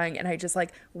was crying. And I just,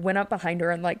 like, went up behind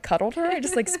her and, like, cuddled her. I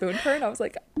just, like, spooned her. And I was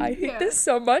like, I hate this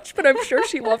so much, but I'm sure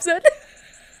she loves it.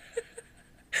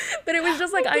 But it was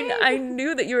just, like, I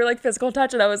knew that you were, like, physical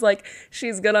touch. And I was like,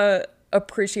 she's going to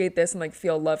appreciate this and, like,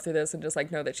 feel love through this. And just,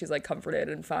 like, know that she's, like, comforted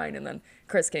and fine. And then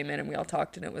Chris came in and we all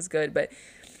talked and it was good. But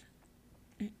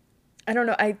I don't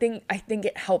know. I think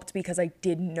it helped because I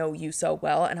did know you so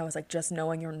well. And I was like, just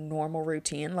knowing your normal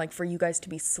routine, like, for you guys to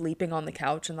be sleeping on the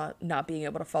couch and not being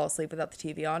able to fall asleep without the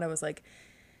TV on, I was like,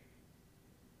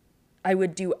 I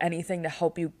would do anything to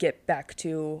help you get back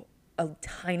to a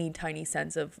tiny, tiny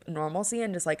sense of normalcy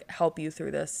and just, like, help you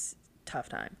through this tough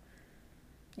time.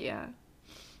 Yeah.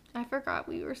 I forgot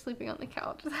we were sleeping on the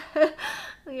couch.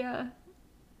 Yeah.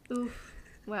 Oof.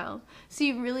 Wow. So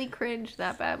you really cringed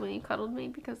that bad when you cuddled me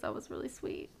because that was really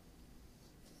sweet.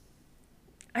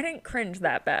 I didn't cringe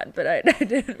that bad, but I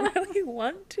didn't really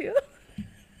want to.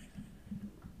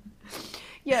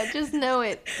 Yeah, just know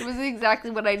it was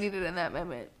exactly what I needed in that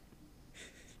moment.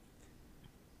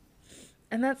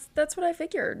 And that's what I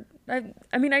figured.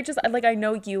 I mean, I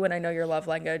know you and I know your love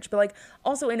language, but like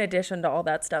also in addition to all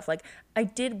that stuff, like I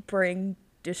did bring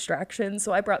distractions.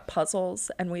 So I brought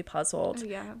puzzles and we puzzled. Oh,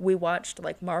 yeah. We watched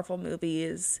like Marvel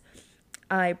movies.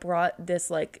 I brought this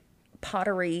like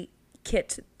pottery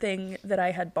kit thing that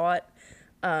I had bought.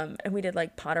 And we did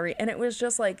like pottery, and it was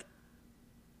just like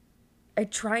I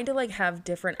tried to like have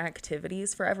different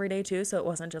activities for every day too, so it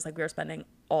wasn't just like we were spending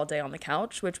all day on the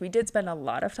couch, which we did spend a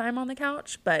lot of time on the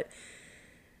couch, but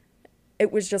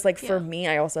it was just like for me,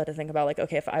 I also had to think about like,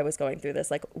 okay, if I was going through this,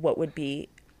 like what would be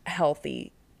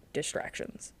healthy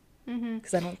distractions?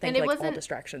 Because I don't think like all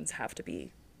distractions have to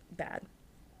be bad.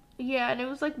 Yeah, and it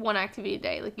was like one activity a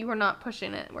day. Like you were not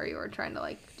pushing it where you were trying to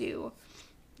like do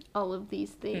all of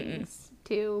these things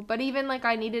too. But even like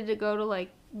I needed to go to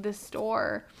like the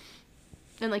store.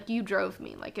 And, like, you drove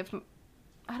me. Like,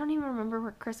 I don't even remember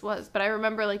where Chris was. But I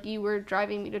remember, like, you were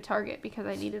driving me to Target because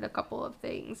I needed a couple of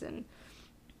things. And,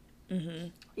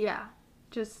 yeah.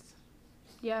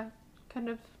 Kind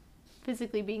of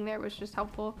physically being there was just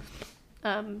helpful.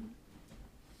 Yeah,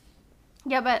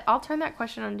 but I'll turn that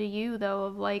question on to you, though,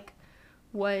 of, like,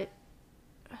 what...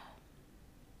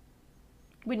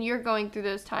 When you're going through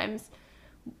those times...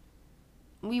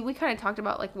 We kind of talked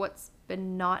about, like, what's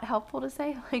been not helpful to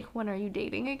say. Like, when are you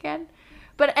dating again?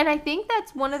 And I think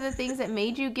that's one of the things that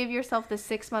made you give yourself the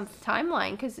 6-month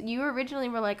timeline. Because you originally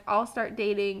were like, I'll start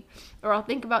dating, or I'll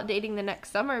think about dating the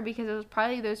next summer. Because it was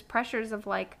probably those pressures of,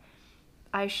 like,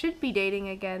 I should be dating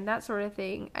again. That sort of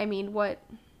thing. I mean,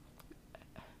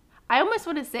 I almost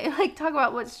want to say, like, talk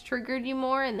about what's triggered you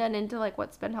more. And then into, like,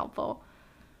 what's been helpful.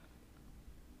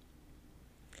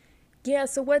 Yeah,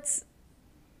 so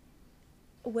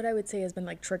what I would say has been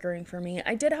like triggering for me.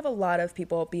 I did have a lot of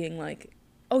people being like,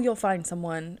 oh, you'll find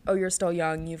someone. Oh, you're still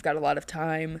young. You've got a lot of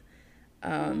time.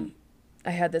 I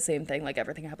had the same thing. Like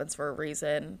everything happens for a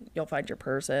reason. You'll find your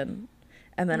person.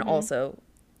 And then also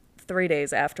 3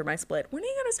 days after my split, when are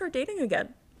you going to start dating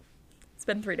again? It's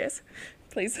been 3 days.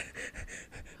 Please.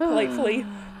 Politely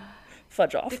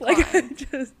fudge off. Decline. Like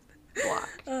just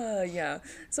blocked. Yeah.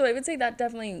 So I would say that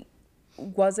definitely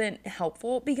wasn't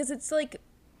helpful because it's like,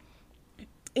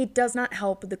 it does not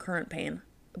help the current pain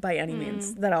by any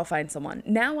means that I'll find someone.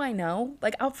 Now I know,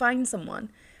 like, I'll find someone.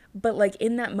 But, like,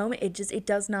 in that moment, it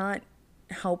does not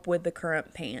help with the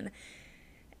current pain.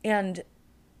 And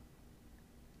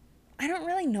I don't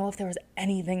really know if there was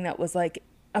anything that was, like,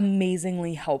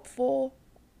 amazingly helpful.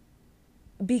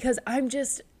 Because I'm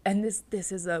just, and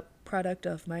this is a product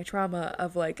of my trauma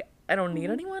of, like, I don't need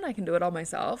anyone. I can do it all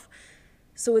myself.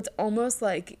 So it's almost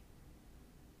like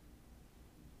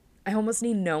I almost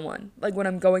need no one. Like when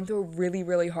I'm going through a really,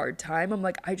 really hard time, I'm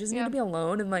like, I just need to be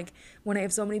alone. And like when I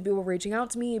have so many people reaching out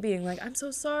to me being like, I'm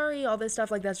so sorry, all this stuff,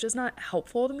 like that's just not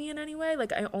helpful to me in any way.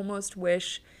 Like I almost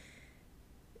wish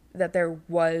that there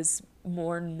was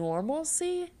more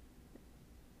normalcy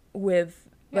with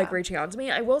like reaching out to me.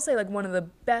 I will say like one of the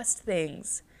best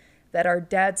things that our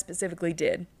dad specifically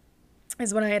did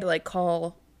is when I had to like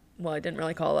call, well, I didn't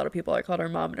really call a lot of people. I called our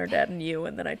mom and our dad and you,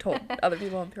 and then I told other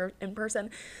people in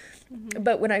person.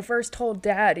 But when I first told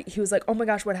Dad, he was like, oh my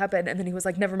gosh, what happened? And then he was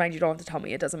like, never mind, you don't have to tell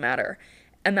me. It doesn't matter.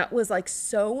 And that was like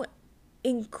so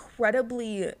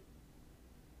incredibly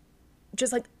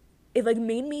just like, it like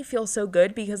made me feel so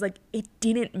good because like it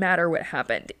didn't matter what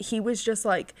happened. He was just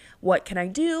like, what can I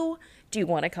do? Do you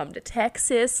want to come to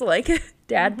Texas? Like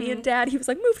Dad being Dad, he was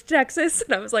like, move to Texas.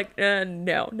 And I was like,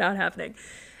 no, not happening.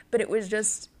 But it was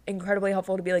just incredibly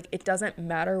helpful to be like, it doesn't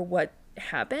matter what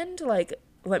happened. Like,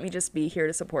 let me just be here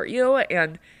to support you.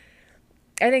 And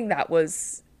I think that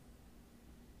was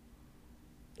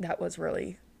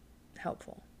really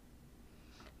helpful.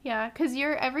 Yeah, because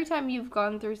every time you've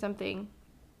gone through something,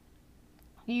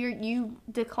 you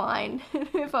decline.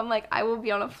 If I'm like, I will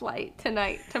be on a flight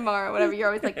tonight, tomorrow, whatever, you're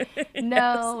always like,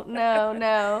 no. And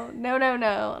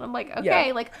I'm like,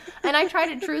 okay, like, and I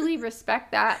try to truly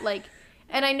respect that. Like,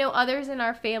 and I know others in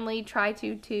our family try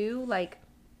to too. Like,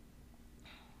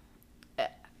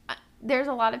 there's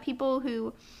a lot of people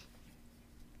who,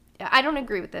 I don't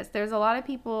agree with this. There's a lot of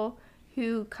people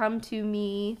who come to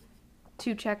me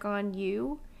to check on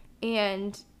you,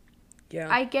 and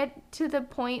I get to the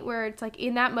point where it's like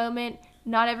in that moment,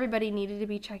 not everybody needed to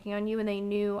be checking on you, and they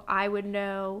knew I would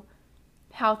know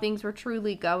how things were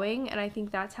truly going. And I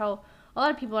think that's how a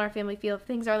lot of people in our family feel. If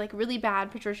things are like really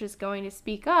bad, Patricia's going to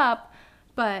speak up,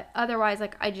 but otherwise,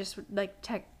 like, I just like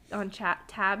check on chat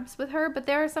tabs with her. But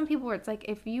there are some people where it's like,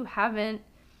 if you haven't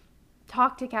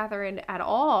talked to Catherine at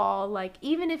all, like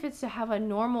even if it's to have a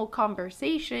normal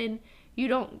conversation,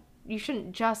 you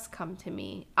shouldn't just come to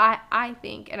me. I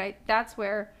think, and that's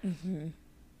where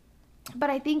But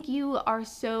I think you are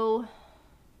so,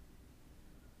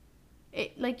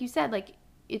 like you said, like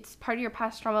it's part of your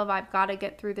past trauma of I've got to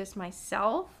get through this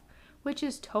myself, which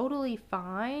is totally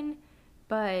fine.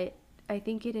 But I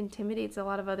think it intimidates a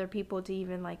lot of other people to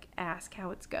even like ask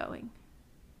how it's going.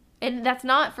 And that's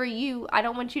not for you. I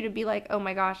don't want you to be like, oh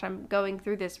my gosh, I'm going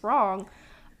through this wrong.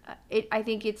 I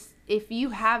think it's, if you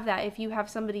have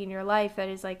somebody in your life that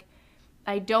is like,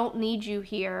 I don't need you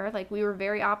here. Like, we were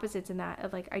very opposites in that.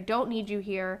 Of like, I don't need you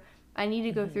here. I need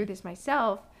to go through this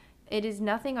myself. It is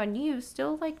nothing on you.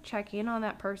 Still, like, check in on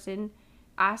that person.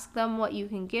 Ask them what you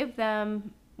can give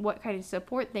them, what kind of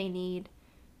support they need,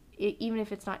 even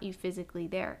if it's not you physically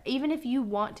there. Even if you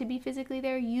want to be physically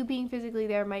there, you being physically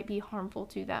there might be harmful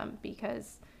to them,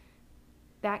 because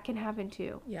that can happen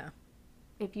too. Yeah.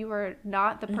 If you are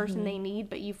not the person they need,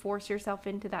 but you force yourself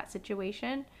into that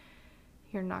situation,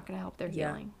 you're not going to help their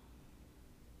healing.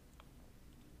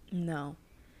 No.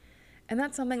 And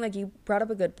that's something, like, you brought up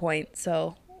a good point.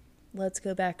 So let's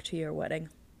go back to your wedding.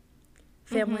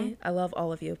 Family, I love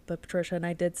all of you, but Patricia and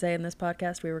I did say in this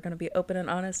podcast we were going to be open and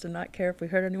honest and not care if we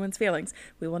hurt anyone's feelings.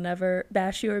 We will never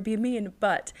bash you or be mean,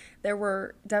 but there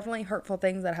were definitely hurtful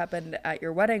things that happened at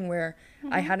your wedding where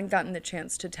I hadn't gotten the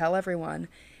chance to tell everyone,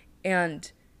 and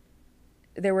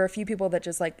there were a few people that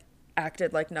just, like,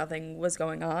 acted like nothing was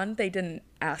going on. They didn't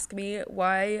ask me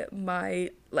why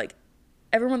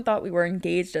everyone thought we were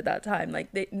engaged at that time.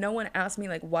 Like, no one asked me,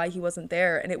 like, why he wasn't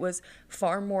there. And it was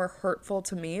far more hurtful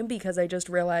to me because I just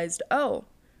realized, oh,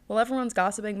 well, everyone's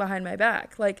gossiping behind my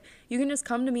back. Like, you can just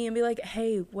come to me and be like,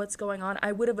 hey, what's going on?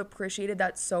 I would have appreciated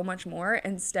that so much more.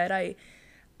 Instead, I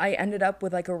ended up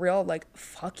with, like, a real, like,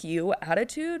 fuck you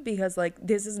attitude because, like,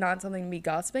 this is not something to be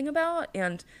gossiping about.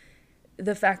 And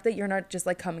the fact that you're not just,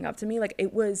 like, coming up to me, like,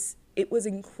 it was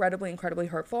incredibly, incredibly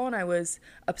hurtful, and I was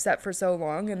upset for so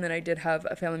long. And then I did have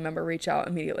a family member reach out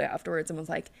immediately afterwards and was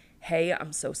like, hey,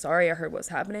 I'm so sorry, I heard what's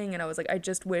happening. And I was like, I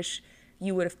just wish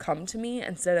you would have come to me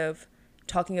instead of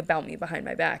talking about me behind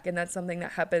my back. And that's something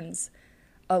that happens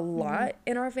a lot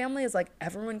in our family, is like,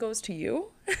 everyone goes to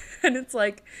you. And it's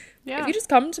like, if you just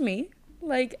come to me,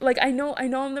 like I know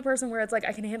I'm the person where it's like,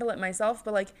 I can handle it myself,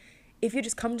 but, like, if you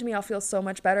just come to me, I'll feel so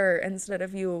much better instead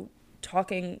of you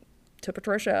talking to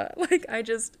Patricia. Like, I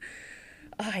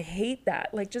hate that.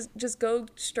 Like, just go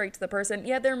straight to the person.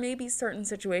 Yeah, there may be certain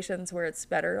situations where it's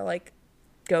better to, like,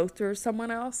 go through someone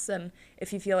else. And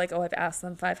if you feel like, oh, I've asked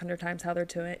them 500 times how they're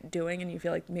doing, and you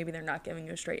feel like maybe they're not giving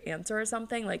you a straight answer or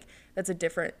something, like, that's a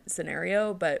different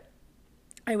scenario. But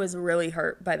I was really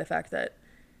hurt by the fact that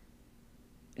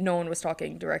no one was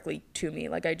talking directly to me.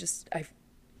 Like, I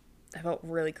felt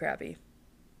really crappy.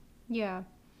 Yeah.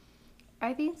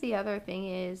 I think the other thing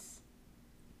is,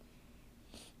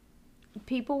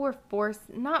 people were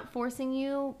not forcing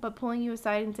you, but pulling you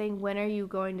aside and saying, when are you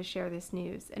going to share this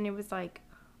news? And it was like,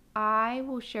 I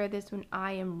will share this when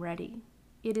I am ready.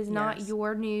 It is not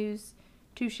your news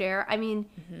to share. I mean,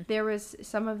 there was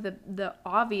some of the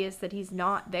obvious that he's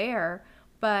not there,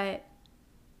 but,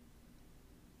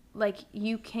 like,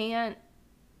 you can't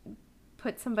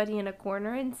put somebody in a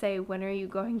corner and say, when are you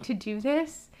going to do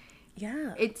this?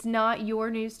 Yeah. It's not your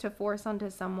news to force onto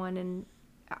someone. And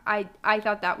I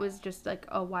thought that was just, like,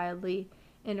 a wildly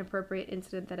inappropriate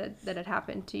incident that had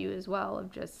happened to you as well,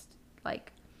 of just,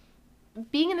 like,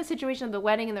 being in the situation of the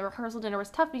wedding and the rehearsal dinner was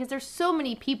tough because there's so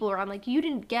many people around. Like, you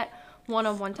didn't get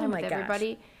one-on-one time with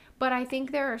everybody. But I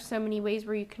think there are so many ways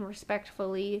where you can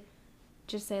respectfully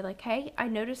just say, like, hey, I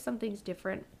noticed something's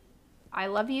different. I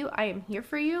love you. I am here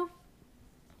for you.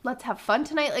 Let's have fun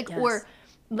tonight. Like, or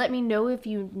let me know if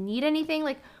you need anything.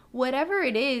 Like, whatever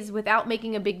it is, without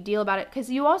making a big deal about it. Because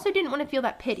you also didn't want to feel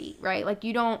that pity, right? Like,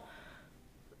 you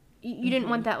didn't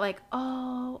want that, like,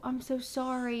 oh, I'm so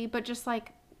sorry. But just,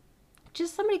 like,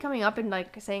 just somebody coming up and,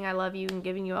 like, saying I love you and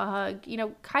giving you a hug, you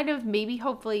know, kind of maybe,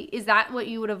 hopefully, is that what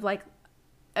you would have, like,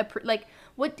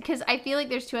 what? Because I feel like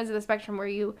there's two ends of the spectrum where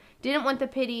you didn't want the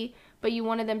pity, but you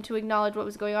wanted them to acknowledge what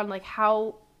was going on. Like,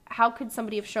 how could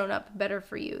somebody have shown up better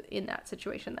for you in that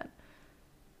situation then?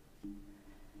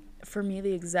 For me,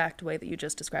 the exact way that you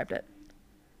just described it.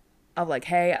 Of, like,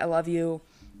 hey, I love you.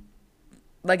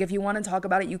 Like, if you want to talk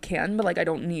about it, you can, but, like, I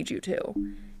don't need you to.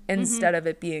 Instead of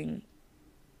it being,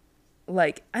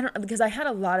 like, because I had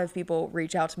a lot of people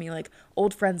reach out to me, like,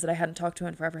 old friends that I hadn't talked to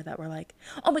in forever, that were like,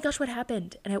 oh my gosh, what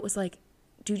happened? And it was like,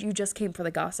 dude, you just came for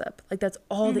the gossip. Like, that's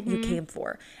all that you came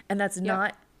for. And that's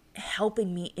not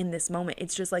helping me in this moment.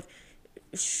 It's just, like,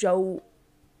 show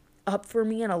up for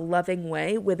me in a loving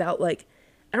way without, like,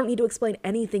 I don't need to explain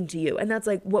anything to you. And that's,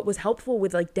 like, what was helpful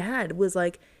with, like, Dad was,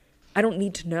 like, I don't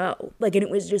need to know. Like, and it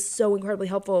was just so incredibly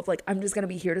helpful of, like, I'm just going to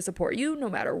be here to support you no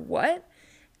matter what.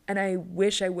 And I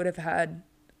wish I would have had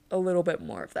a little bit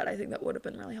more of that. I think that would have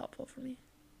been really helpful for me.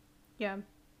 Yeah.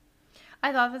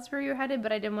 I thought that's where you were headed,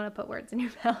 but I didn't want to put words in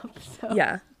your mouth. So.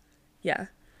 Yeah. Yeah.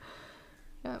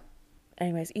 Yeah.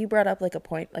 Anyways, you brought up like a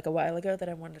point like a while ago that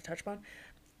I wanted to touch upon.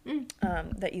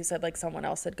 That you said like someone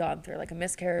else had gone through like a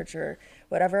miscarriage or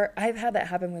whatever. I've had that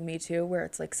happen with me too, where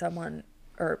it's like someone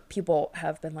or people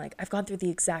have been like, I've gone through the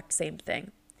exact same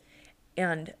thing.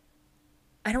 And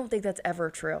I don't think that's ever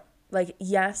true. Like,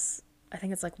 yes, I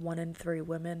think it's like 1 in 3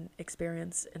 women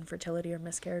experience infertility or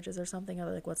miscarriages or something.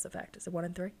 Or like, what's the fact? Is it 1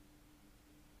 in 3?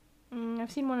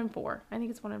 I've seen 1 in 4. I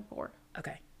think it's 1 in 4.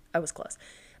 Okay, I was close.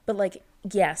 But like,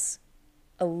 yes,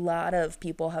 a lot of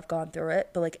people have gone through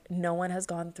it, but like no one has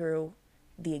gone through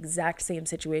the exact same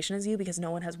situation as you because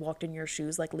no one has walked in your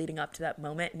shoes like leading up to that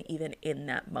moment and even in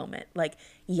that moment. Like,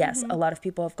 yes, a lot of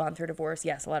people have gone through divorce.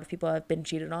 Yes, a lot of people have been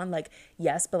cheated on. Like,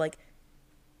 yes, but like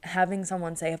having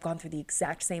someone say I've gone through the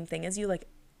exact same thing as you, like,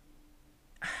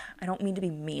 I don't mean to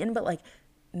be mean, but like,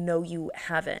 no, you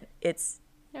haven't. It's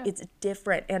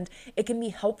different, and it can be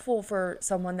helpful for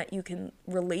someone that you can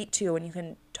relate to and you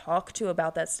can talk to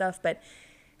about that stuff. But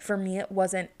for me, it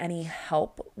wasn't any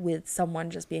help with someone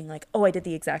just being like, oh, I did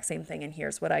the exact same thing and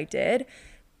here's what I did.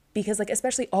 Because like,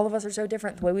 especially all of us are so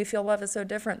different. The way we feel love is so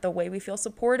different. The way we feel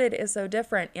supported is so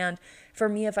different. And for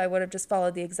me, if I would have just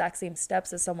followed the exact same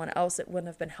steps as someone else, it wouldn't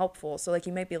have been helpful. So like,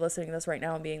 you might be listening to this right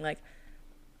now and being like,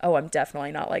 oh, I'm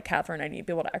definitely not like Catherine. I need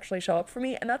people to actually show up for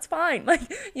me. And that's fine.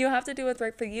 Like, you have to do what's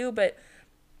right for you. But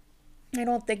I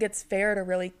don't think it's fair to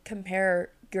really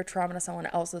compare your trauma to someone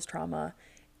else's trauma.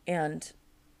 And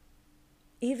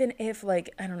even if like,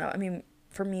 I don't know, I mean,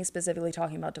 for me specifically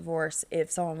talking about divorce,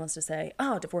 if someone wants to say,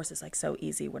 oh, divorce is like so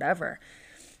easy, whatever.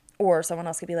 Or someone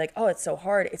else could be like, oh, it's so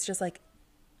hard. It's just like,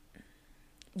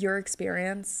 your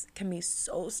experience can be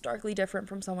so starkly different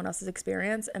from someone else's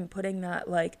experience, and putting that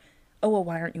like, oh, well,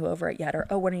 why aren't you over it yet? Or,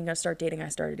 oh, when are you going to start dating? I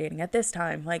started dating at this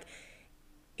time. Like,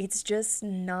 it's just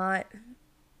not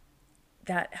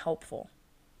that helpful.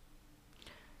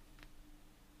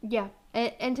 Yeah.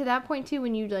 And to that point too,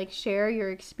 when you like share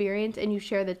your experience and you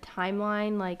share the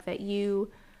timeline like that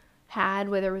you had,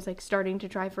 whether it was like starting to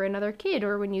try for another kid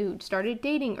or when you started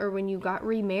dating or when you got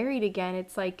remarried again,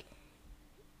 it's like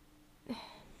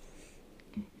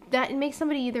that makes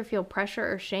somebody either feel pressure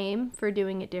or shame for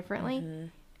doing it differently. Mm-hmm.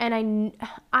 And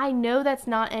I know that's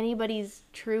not anybody's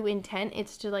true intent.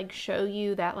 It's to like show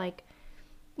you that like,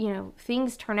 you know,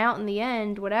 things turn out in the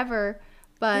end, whatever.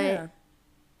 But yeah.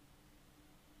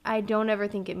 I don't ever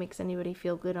think it makes anybody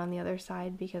feel good on the other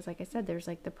side because, like I said, there's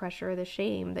like the pressure or the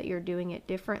shame that you're doing it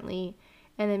differently.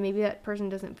 And then maybe that person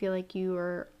doesn't feel like you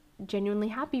are genuinely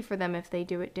happy for them if they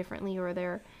do it differently, or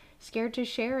they're scared to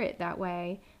share it that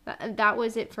way. That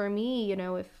was it for me, you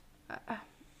know, if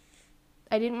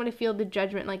I didn't want to feel the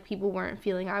judgment like people weren't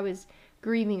feeling I was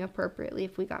grieving appropriately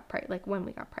if we got like when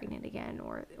we got pregnant again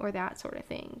or that sort of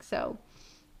thing. So,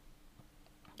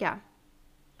 yeah.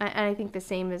 And I think the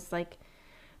same is like,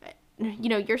 you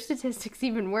know, your statistics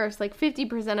even worse, like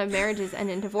 50% of marriages end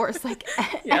in divorce. Like,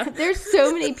 yeah. There's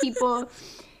so many people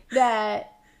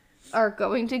that are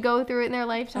going to go through it in their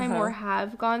lifetime or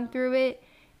have gone through it.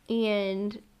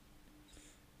 And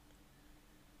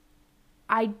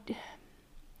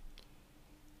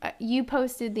you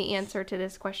posted the answer to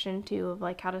this question too, of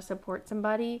like how to support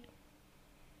somebody.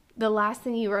 The last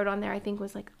thing you wrote on there, I think,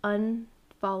 was like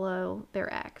unfollow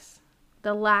their ex.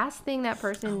 The last thing that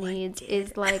person needs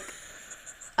is like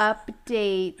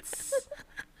updates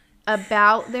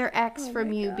about their ex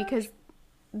from you, because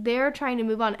they're trying to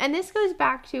move on. And this goes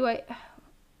back to, I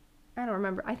don't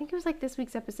remember. I think it was like this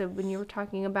week's episode when you were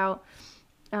talking about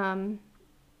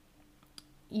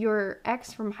your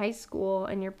ex from high school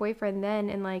and your boyfriend then,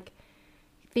 and like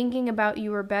thinking about you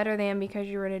were better than because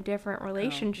you were in a different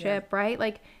relationship, right?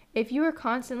 Like, if you were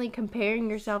constantly comparing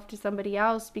yourself to somebody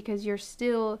else because you're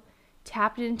still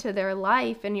tapped into their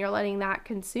life and you're letting that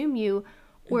consume you,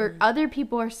 or other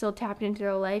people are still tapped into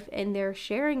their life and they're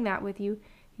sharing that with you,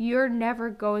 you're never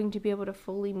going to be able to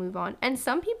fully move on. And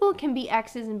some people can be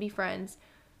exes and be friends.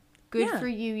 Good for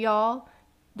you, y'all.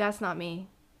 That's not me.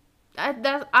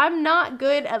 I'm not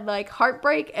good at like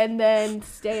heartbreak and then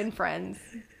staying friends.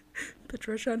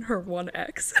 Patricia and her one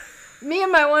ex. Me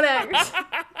and my one ex.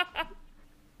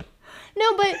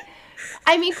 No, but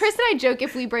I mean, Chris and I joke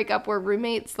if we break up we're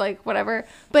roommates, like whatever.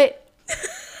 But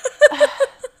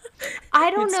I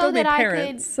don't know that I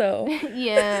could. So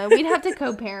yeah, we'd have to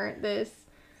co-parent this.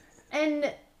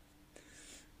 And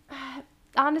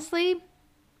honestly,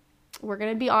 we're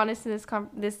gonna be honest in this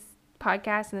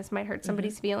podcast, and this might hurt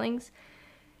somebody's feelings.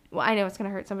 Well, I know it's gonna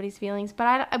hurt somebody's feelings,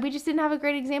 but we just didn't have a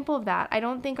great example of that. I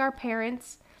don't think our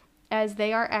parents as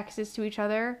they are exes to each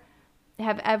other,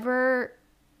 have ever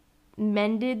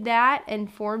mended that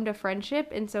and formed a friendship.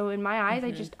 And so in my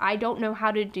eyes, I don't know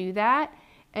how to do that.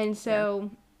 And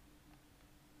so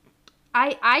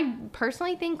I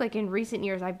personally think, like, in recent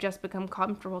years, I've just become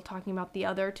comfortable talking about the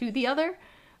other to the other.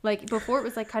 Like, before it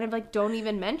was, like, kind of like, don't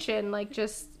even mention, like,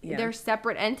 just they're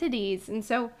separate entities. And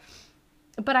so,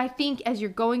 but I think as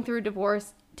you're going through a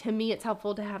divorce, to me, it's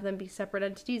helpful to have them be separate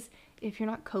entities if you're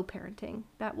not co-parenting.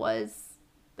 That was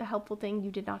the helpful thing. You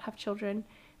did not have children.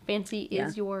 Fancy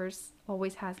is yours,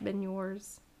 always has been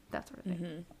yours, that sort of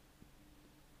thing.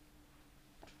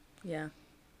 Yeah.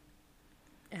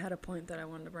 I had a point that I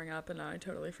wanted to bring up, and now I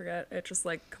totally forget. It just,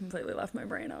 like, completely left my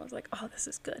brain. I was like, oh, this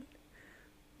is good.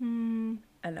 And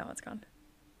now it's gone.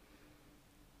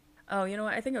 Oh, you know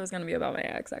what? I think it was going to be about my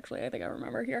ex, actually. I think I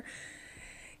remember here.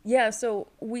 Yeah, so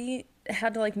we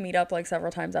had to, like, meet up, like,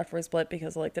 several times after we split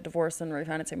because of, like, the divorce and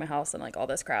refinancing my house and, like, all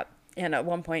this crap. And at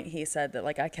one point he said that,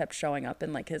 like, I kept showing up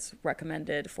in, like, his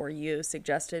recommended, for you,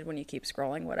 suggested, when you keep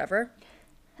scrolling, whatever.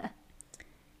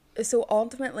 So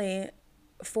ultimately,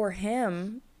 for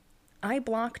him, I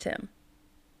blocked him.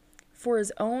 For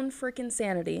his own freaking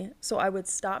sanity, so I would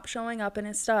stop showing up in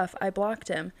his stuff, I blocked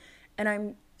him. And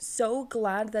I'm so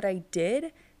glad that I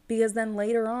did, because then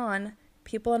later on,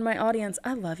 people in my audience,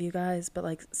 I love you guys, but,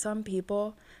 like, some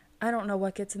people, I don't know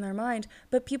what gets in their mind,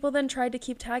 but people then tried to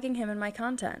keep tagging him in my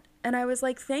content. And I was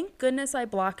like, thank goodness I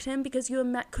blocked him, because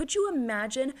could you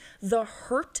imagine the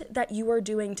hurt that you are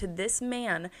doing to this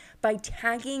man by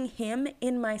tagging him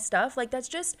in my stuff? Like, that's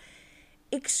just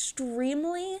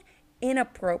extremely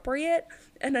inappropriate.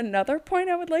 And another point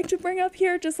I would like to bring up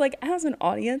here, just, like, as an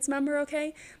audience member,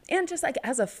 okay, and just, like,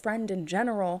 as a friend in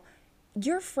general,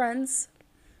 your friends,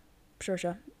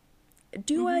 Patricia,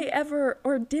 did I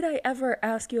ever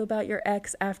ask you about your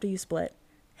ex after you split?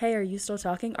 Hey, are you still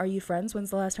talking? Are you friends? When's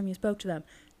the last time you spoke to them?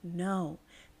 No,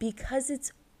 because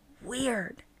it's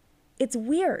weird. It's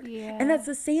weird. Yeah. And that's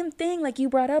the same thing, like, you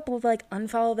brought up with, like,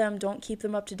 unfollow them, don't keep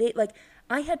them up to date. Like,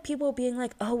 I had people being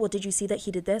like, oh, well, did you see that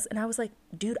he did this? And I was like,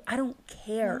 dude, I don't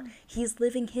care. He's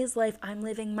living his life. I'm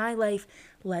living my life.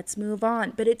 Let's move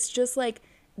on. But it's just like,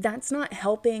 that's not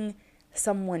helping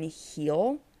someone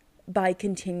heal by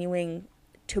continuing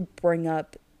to bring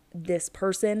up this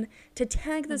person, to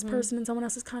tag this person in someone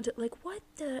else's content. Like, what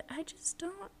the, I just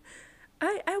don't,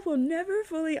 I will never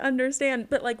fully understand.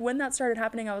 But, like, when that started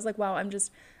happening, I was like, wow,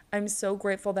 I'm so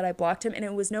grateful that I blocked him. And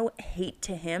it was no hate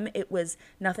to him. It was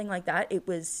nothing like that. It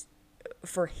was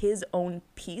for his own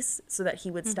peace, so that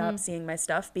he would stop seeing my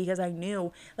stuff, because I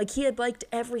knew, like, he had liked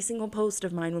every single post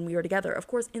of mine when we were together. Of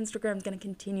course, Instagram's going to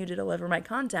continue to deliver my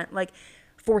content. Like,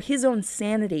 for his own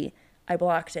sanity, I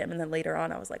blocked him. And then later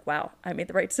on, I was like, wow, I made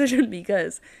the right decision,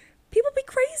 because people be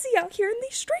crazy out here in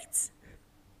these streets.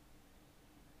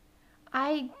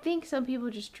 I think some people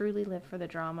just truly live for the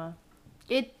drama.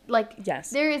 It, like,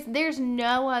 yes, there's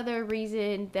no other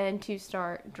reason than to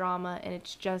start drama, and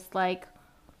it's just like,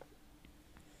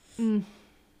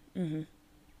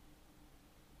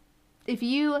 if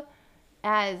you,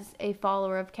 as a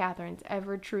follower of Catherine's,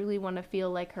 ever truly want to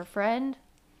feel like her friend,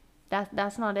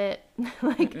 that's not it.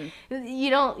 Like, you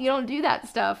don't do that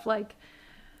stuff. Like,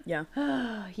 yeah.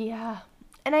 Yeah.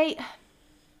 And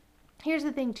here's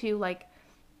the thing too, like,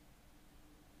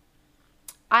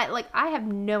 I have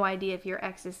no idea if your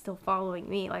ex is still following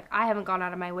me. Like, I haven't gone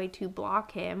out of my way to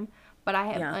block him, but I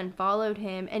have unfollowed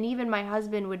him. And even my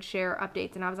husband would share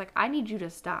updates, and I was like, I need you to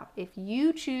stop. If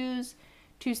you choose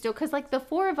to still, because, like, the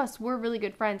four of us were really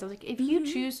good friends. I was like, if you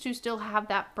choose to still have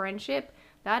that friendship,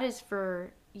 that is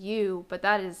for you, but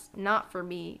that is not for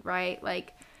me, right?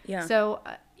 Like, so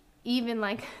even,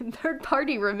 like, third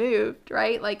party removed,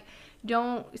 right? Like,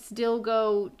 don't still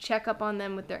go check up on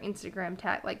them with their Instagram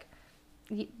tag. Like,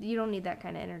 you don't need that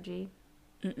kind of energy.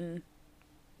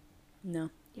 No.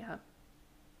 Yeah.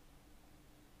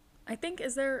 I think,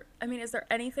 is there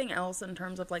anything else in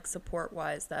terms of, like, support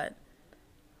wise that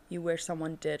you wish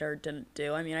someone did or didn't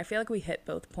do? I mean, I feel like we hit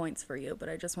both points for you, but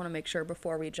I just want to make sure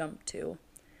before we jump to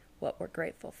what we're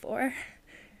grateful for.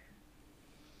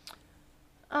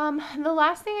 The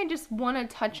last thing I just want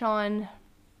to touch on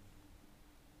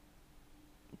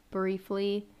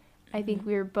briefly, I think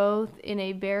we were both in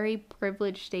a very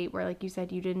privileged state where, like you said,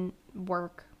 you didn't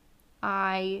work.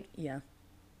 I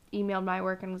emailed my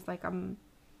work and was like, I'm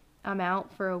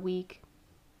out for a week.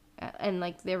 And,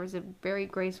 like, there was a very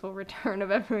graceful return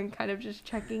of everyone kind of just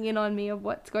checking in on me of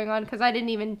what's going on. Because I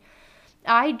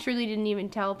truly didn't even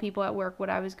tell people at work what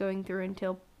I was going through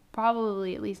until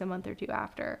probably at least a month or two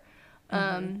after.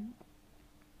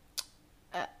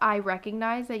 I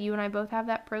recognize that you and I both have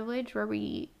that privilege where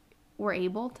we were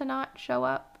able to not show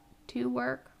up to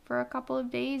work for a couple of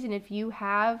days. And if you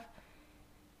have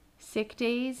sick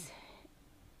days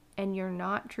and you're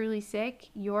not truly sick,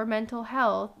 your mental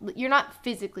health, you're not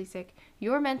physically sick,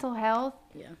 your mental health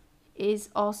is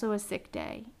also a sick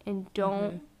day. And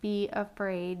don't be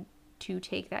afraid to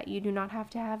take that. You do not have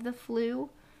to have the flu.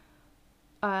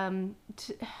 I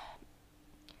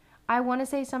want to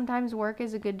say sometimes work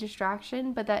is a good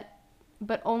distraction,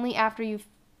 but only after you've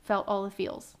felt all the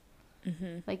feels.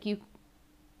 Like, you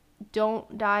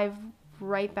don't dive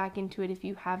right back into it if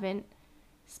you haven't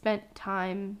spent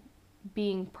time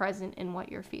being present in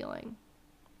what you're feeling.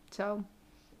 So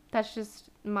that's just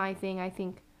my thing. I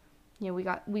think, you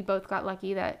know, we both got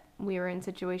lucky that we were in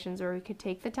situations where we could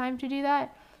take the time to do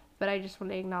that. But I just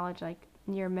want to acknowledge, like,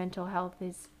 your mental health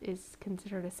is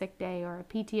considered a sick day or a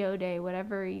PTO day,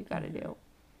 whatever you got to do.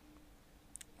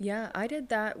 Yeah, I did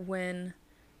that when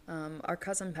our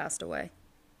cousin passed away.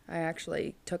 I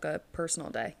actually took a personal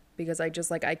day because I just,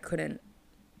 like, I couldn't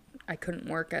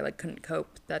work. I, like, couldn't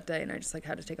cope that day, and I just, like,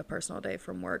 had to take a personal day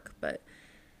from work. But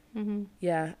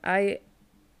yeah, I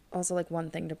also, like, one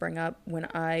thing to bring up, when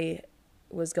I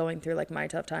was going through, like, my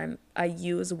tough time, I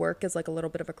use work as, like, a little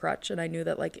bit of a crutch, and I knew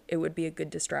that, like, it would be a good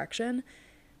distraction.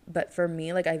 But for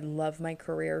me, like, I love my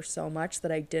career so much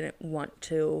that I didn't want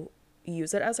to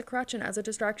use it as a crutch and as a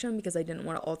distraction because I didn't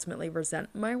want to ultimately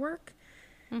resent my work.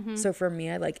 So for me,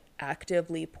 I, like,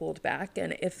 actively pulled back.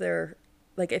 And if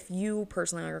you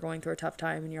personally are going through a tough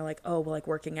time and you're like, oh, well, like,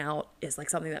 working out is, like,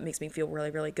 something that makes me feel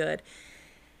really, really good,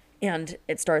 and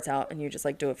it starts out and you just,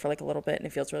 like, do it for, like, a little bit and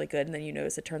it feels really good, and then you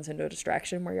notice it turns into a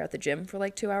distraction where you're at the gym for,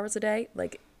 like, 2 hours a day,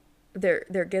 like, there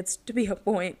gets to be a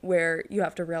point where you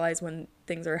have to realize when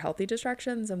things are healthy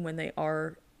distractions and when they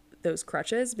are those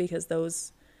crutches, because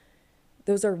those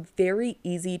are very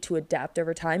easy to adapt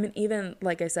over time. And even,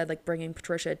 like I said, like, bringing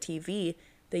Patricia a TV,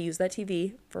 they used that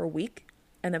TV for a week,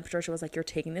 and then Patricia was like, you're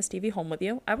taking this TV home with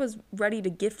you. I was ready to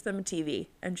gift them a TV,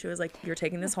 and she was like, you're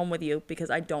taking this home with you because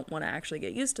I don't want to actually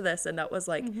get used to this. And that was,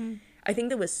 like, I think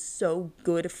that was so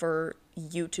good for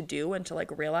you to do, and to,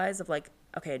 like, realize of, like,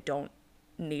 okay, I don't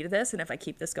need this, and if I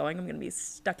keep this going, I'm gonna be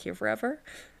stuck here forever,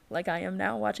 like I am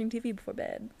now watching TV before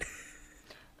bed.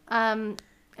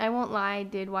 I won't lie, I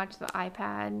did watch the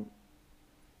iPad.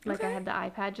 Like, okay. I had the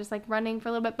iPad just, like, running for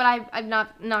a little bit, but I've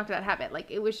not knocked that habit.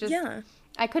 Like, it was just,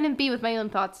 I couldn't be with my own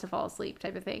thoughts to fall asleep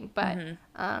type of thing. But,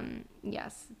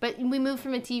 yes. But we moved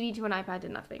from a TV to an iPad to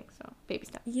nothing, so baby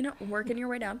steps. You know, working your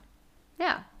way down.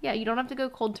 Yeah, you don't have to go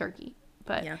cold turkey.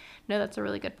 But, no, that's a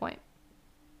really good point.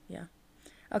 Yeah.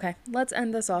 Okay, let's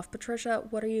end this off. Patricia,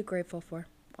 what are you grateful for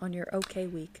on your okay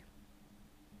week?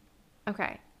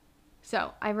 Okay.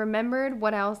 So, I remembered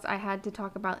what else I had to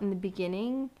talk about in the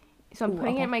beginning. So, I'm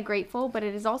putting it in my grateful, but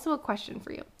it is also a question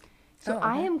for you. So,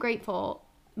 I am grateful.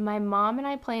 My mom and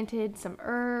I planted some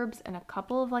herbs and a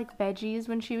couple of, like, veggies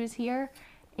when she was here.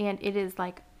 And it is,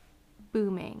 like,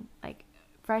 booming. Like,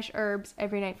 fresh herbs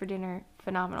every night for dinner.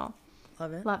 Phenomenal.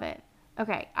 Love it. Love it.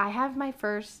 Okay, I have my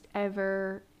first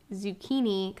ever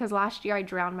zucchini, because last year I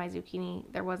drowned my zucchini.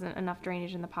 There wasn't enough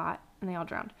drainage in the pot, and they all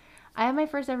drowned. I have my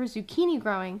first ever zucchini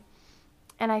growing,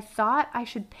 and I thought I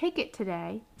should pick it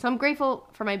today. So I'm grateful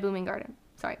for my booming garden.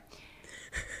 Sorry.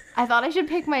 I thought I should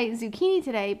pick my zucchini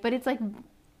today, but it's, like,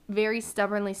 very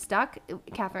stubbornly stuck.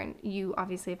 Catherine, you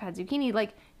obviously have had zucchini.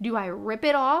 Like, do I rip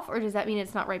it off, or does that mean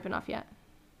it's not ripe enough yet?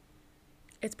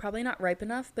 It's probably not ripe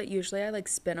enough, but usually I, like,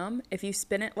 spin them. If you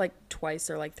spin it, like, twice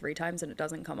or, like, 3 times and it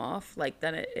doesn't come off, like,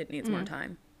 then it needs more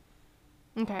time.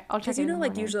 Okay, I'll check. Because, you know,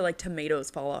 like, usually, like,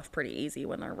 tomatoes fall off pretty easy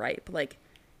when they're ripe. Like,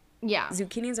 yeah,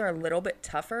 zucchinis are a little bit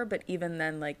tougher, but even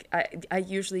then, like, I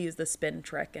usually use the spin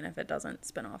trick, and if it doesn't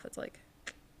spin off, it's like...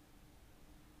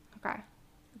 Okay.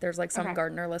 There's, like, some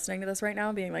gardener listening to this right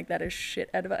now being like, that is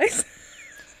shit advice.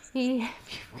 If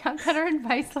you've got better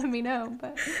advice, let me know.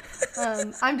 But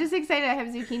I'm just excited. I have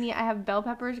zucchini. I have bell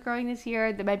peppers growing this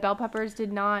year. My bell peppers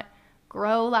did not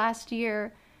grow last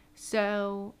year.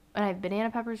 So, and I have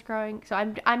banana peppers growing. So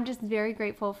I'm just very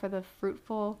grateful for the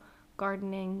fruitful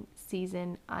gardening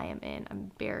season I am in.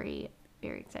 I'm very,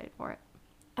 very excited for it.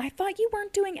 I thought you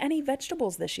weren't doing any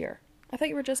vegetables this year. I thought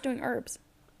you were just doing herbs.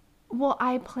 Well,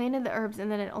 I planted the herbs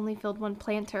and then it only filled one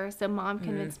planter. So Mom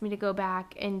convinced me to go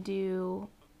back and do...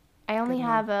 I only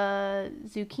have a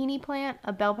zucchini plant,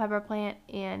 a bell pepper plant,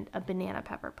 and a banana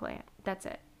pepper plant. That's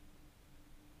it.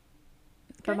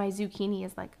 Okay. But my zucchini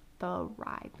is, like,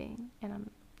 thriving. And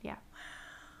yeah.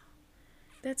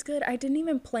 That's good. I didn't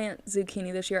even plant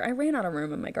zucchini this year. I ran out of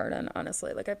room in my garden,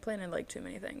 honestly. Like, I planted, like, too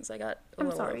many things. I got a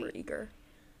little over eager.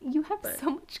 You have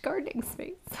so much gardening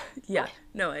space. Yeah,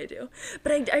 no, I do.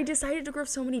 But I decided to grow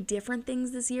so many different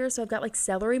things this year. So I've got like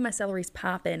celery. My celery's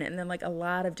popping, and then like a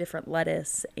lot of different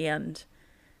lettuce. And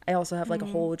I also have like a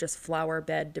whole just flower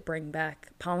bed to bring back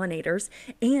pollinators.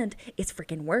 And it's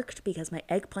freaking worked because my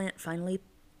eggplant finally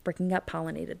freaking got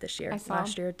pollinated this year.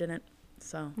 Last year it didn't.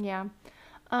 So yeah.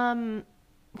 Can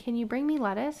you bring me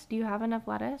lettuce? Do you have enough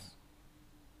lettuce?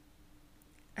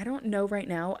 I don't know right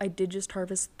now. I did just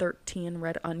harvest 13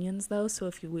 red onions though, so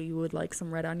if you would like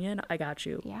some red onion, I got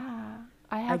you. Yeah.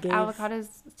 I have avocados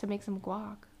to make some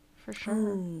guac for sure.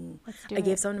 Ooh. Let's do I it.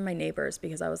 gave some to my neighbors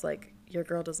because I was like, your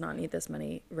girl does not need this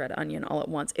many red onion all at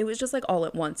once. It was just like all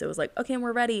at once. It was like, okay,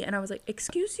 we're ready. And I was like,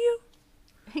 excuse you?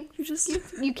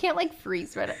 You can't like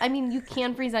freeze red. I mean, you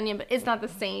can freeze onion, but it's not the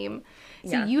same.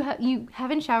 So Yeah. you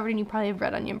haven't showered and you probably have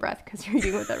red onion breath because you're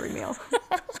eating with every meal.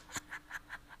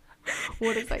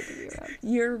 What a sight to be around.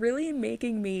 You're really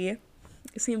making me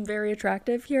seem very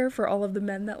attractive here for all of the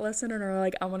men that listen and are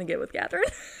like, I want to get with Catherine.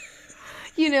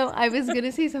 You know, I was going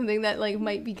to say something that like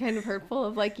might be kind of hurtful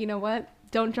of like, you know what?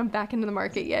 Don't jump back into the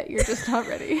market yet. You're just not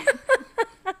ready.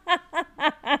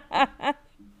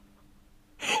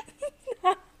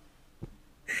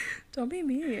 Don't be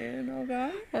mean,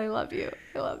 okay? I love you.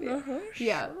 I love you. Uh-huh,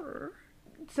 Yeah. sure.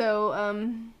 So,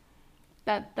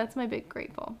 that's my big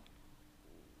grateful.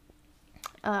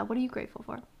 What are you grateful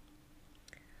for?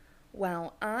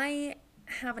 Well, I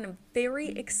have a very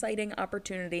exciting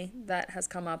opportunity that has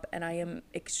come up, and I am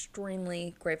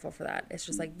extremely grateful for that. It's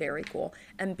just like very cool.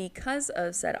 And because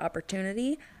of said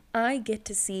opportunity, I get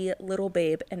to see little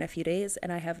babe in a few days,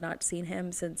 and I have not seen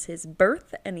him since his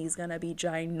birth, and he's gonna be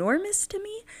ginormous to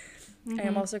me. I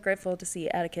am also grateful to see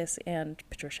Atticus and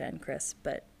Patricia and Chris,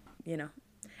 but you know,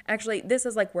 actually this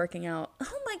is like working out.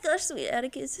 Oh my gosh, sweet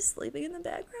Atticus is sleeping in the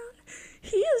background.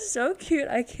 He is so cute.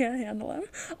 I can't handle him.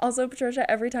 Also, Patricia,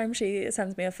 every time she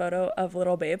sends me a photo of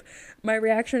little babe, my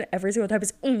reaction every single time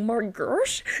is, oh my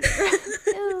gosh.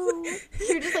 Oh,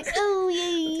 you're just like, oh,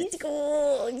 yay.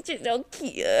 Oh, you're so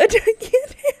cute. I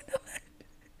can't handle it.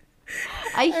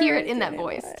 I hear it in that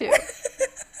voice, too.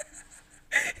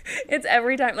 It's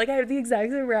every time. Like, I have the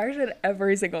exact same reaction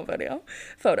every single photo.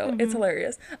 It's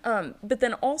hilarious. But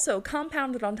then also,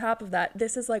 compounded on top of that,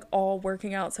 this is like all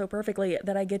working out so perfectly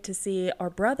that I get to see our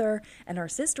brother and our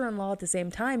sister-in-law at the same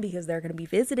time because they're going to be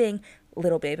visiting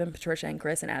little babe and Patricia and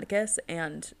Chris and Atticus.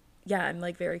 And yeah, I'm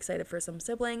like very excited for some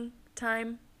sibling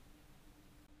time.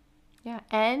 Yeah,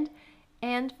 and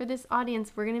for this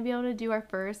audience, we're going to be able to do our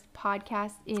first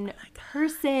podcast in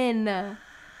person.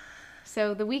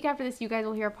 So the week after this, you guys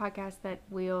will hear a podcast that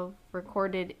we'll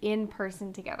recorded in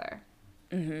person together.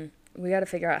 Mm-hmm. We got to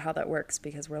figure out how that works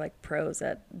because we're like pros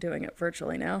at doing it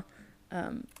virtually now.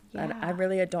 And I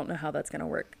really don't know how that's going to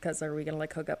work because are we going to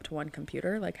like hook up to one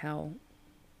computer? Like how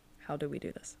do we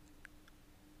do this?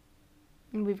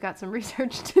 And we've got some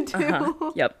research to do.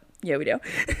 Uh-huh. Yep. Yeah, we do.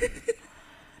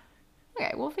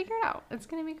 Okay, we'll figure it out. It's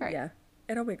going to be great. Yeah,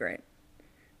 it'll be great.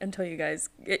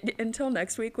 Until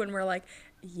next week when we're like,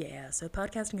 yeah, so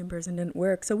podcasting in person didn't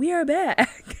work, so we are back.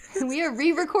 We are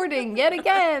re-recording yet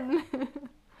again.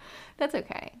 That's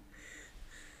okay.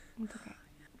 It's okay.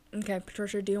 Okay,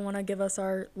 Patricia, do you want to give us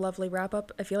our lovely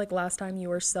wrap-up? I feel like last time you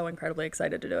were so incredibly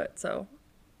excited to do it, so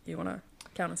you want to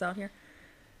count us out here?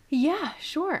 Yeah,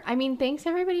 sure. I mean, thanks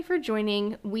everybody for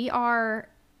joining. We are...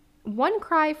 One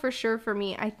cry for sure for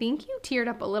me. I think you teared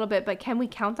up a little bit, but can we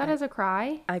count that as a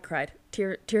cry? I cried.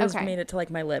 Tears made it to like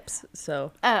my lips,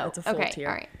 so it's a full tear.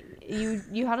 All right.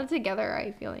 You held it together,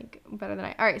 I feel like, better than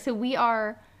I. All right, so we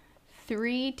are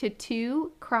 3 to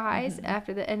 2 cries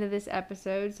after the end of this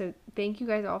episode. So thank you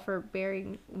guys all for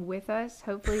bearing with us.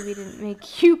 Hopefully we didn't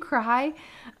make you cry.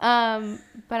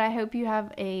 But I hope you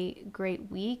have a great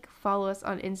week. Follow us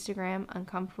on Instagram,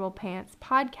 Uncomfortable Pants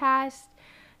Podcast.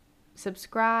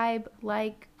 Subscribe,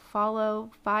 like,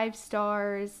 follow, 5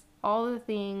 stars, all the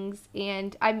things.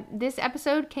 And this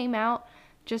episode came out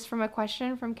just from a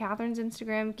question from Catherine's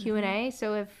Instagram Q&A.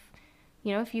 So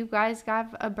if you guys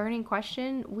have a burning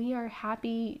question, we are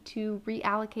happy to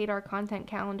reallocate our content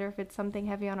calendar if it's something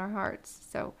heavy on our hearts.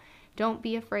 So don't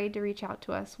be afraid to reach out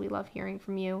to us. We love hearing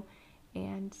from you.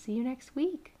 And see you next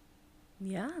week.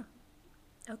 Yeah.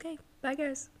 Okay. Bye,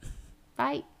 guys.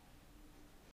 Bye.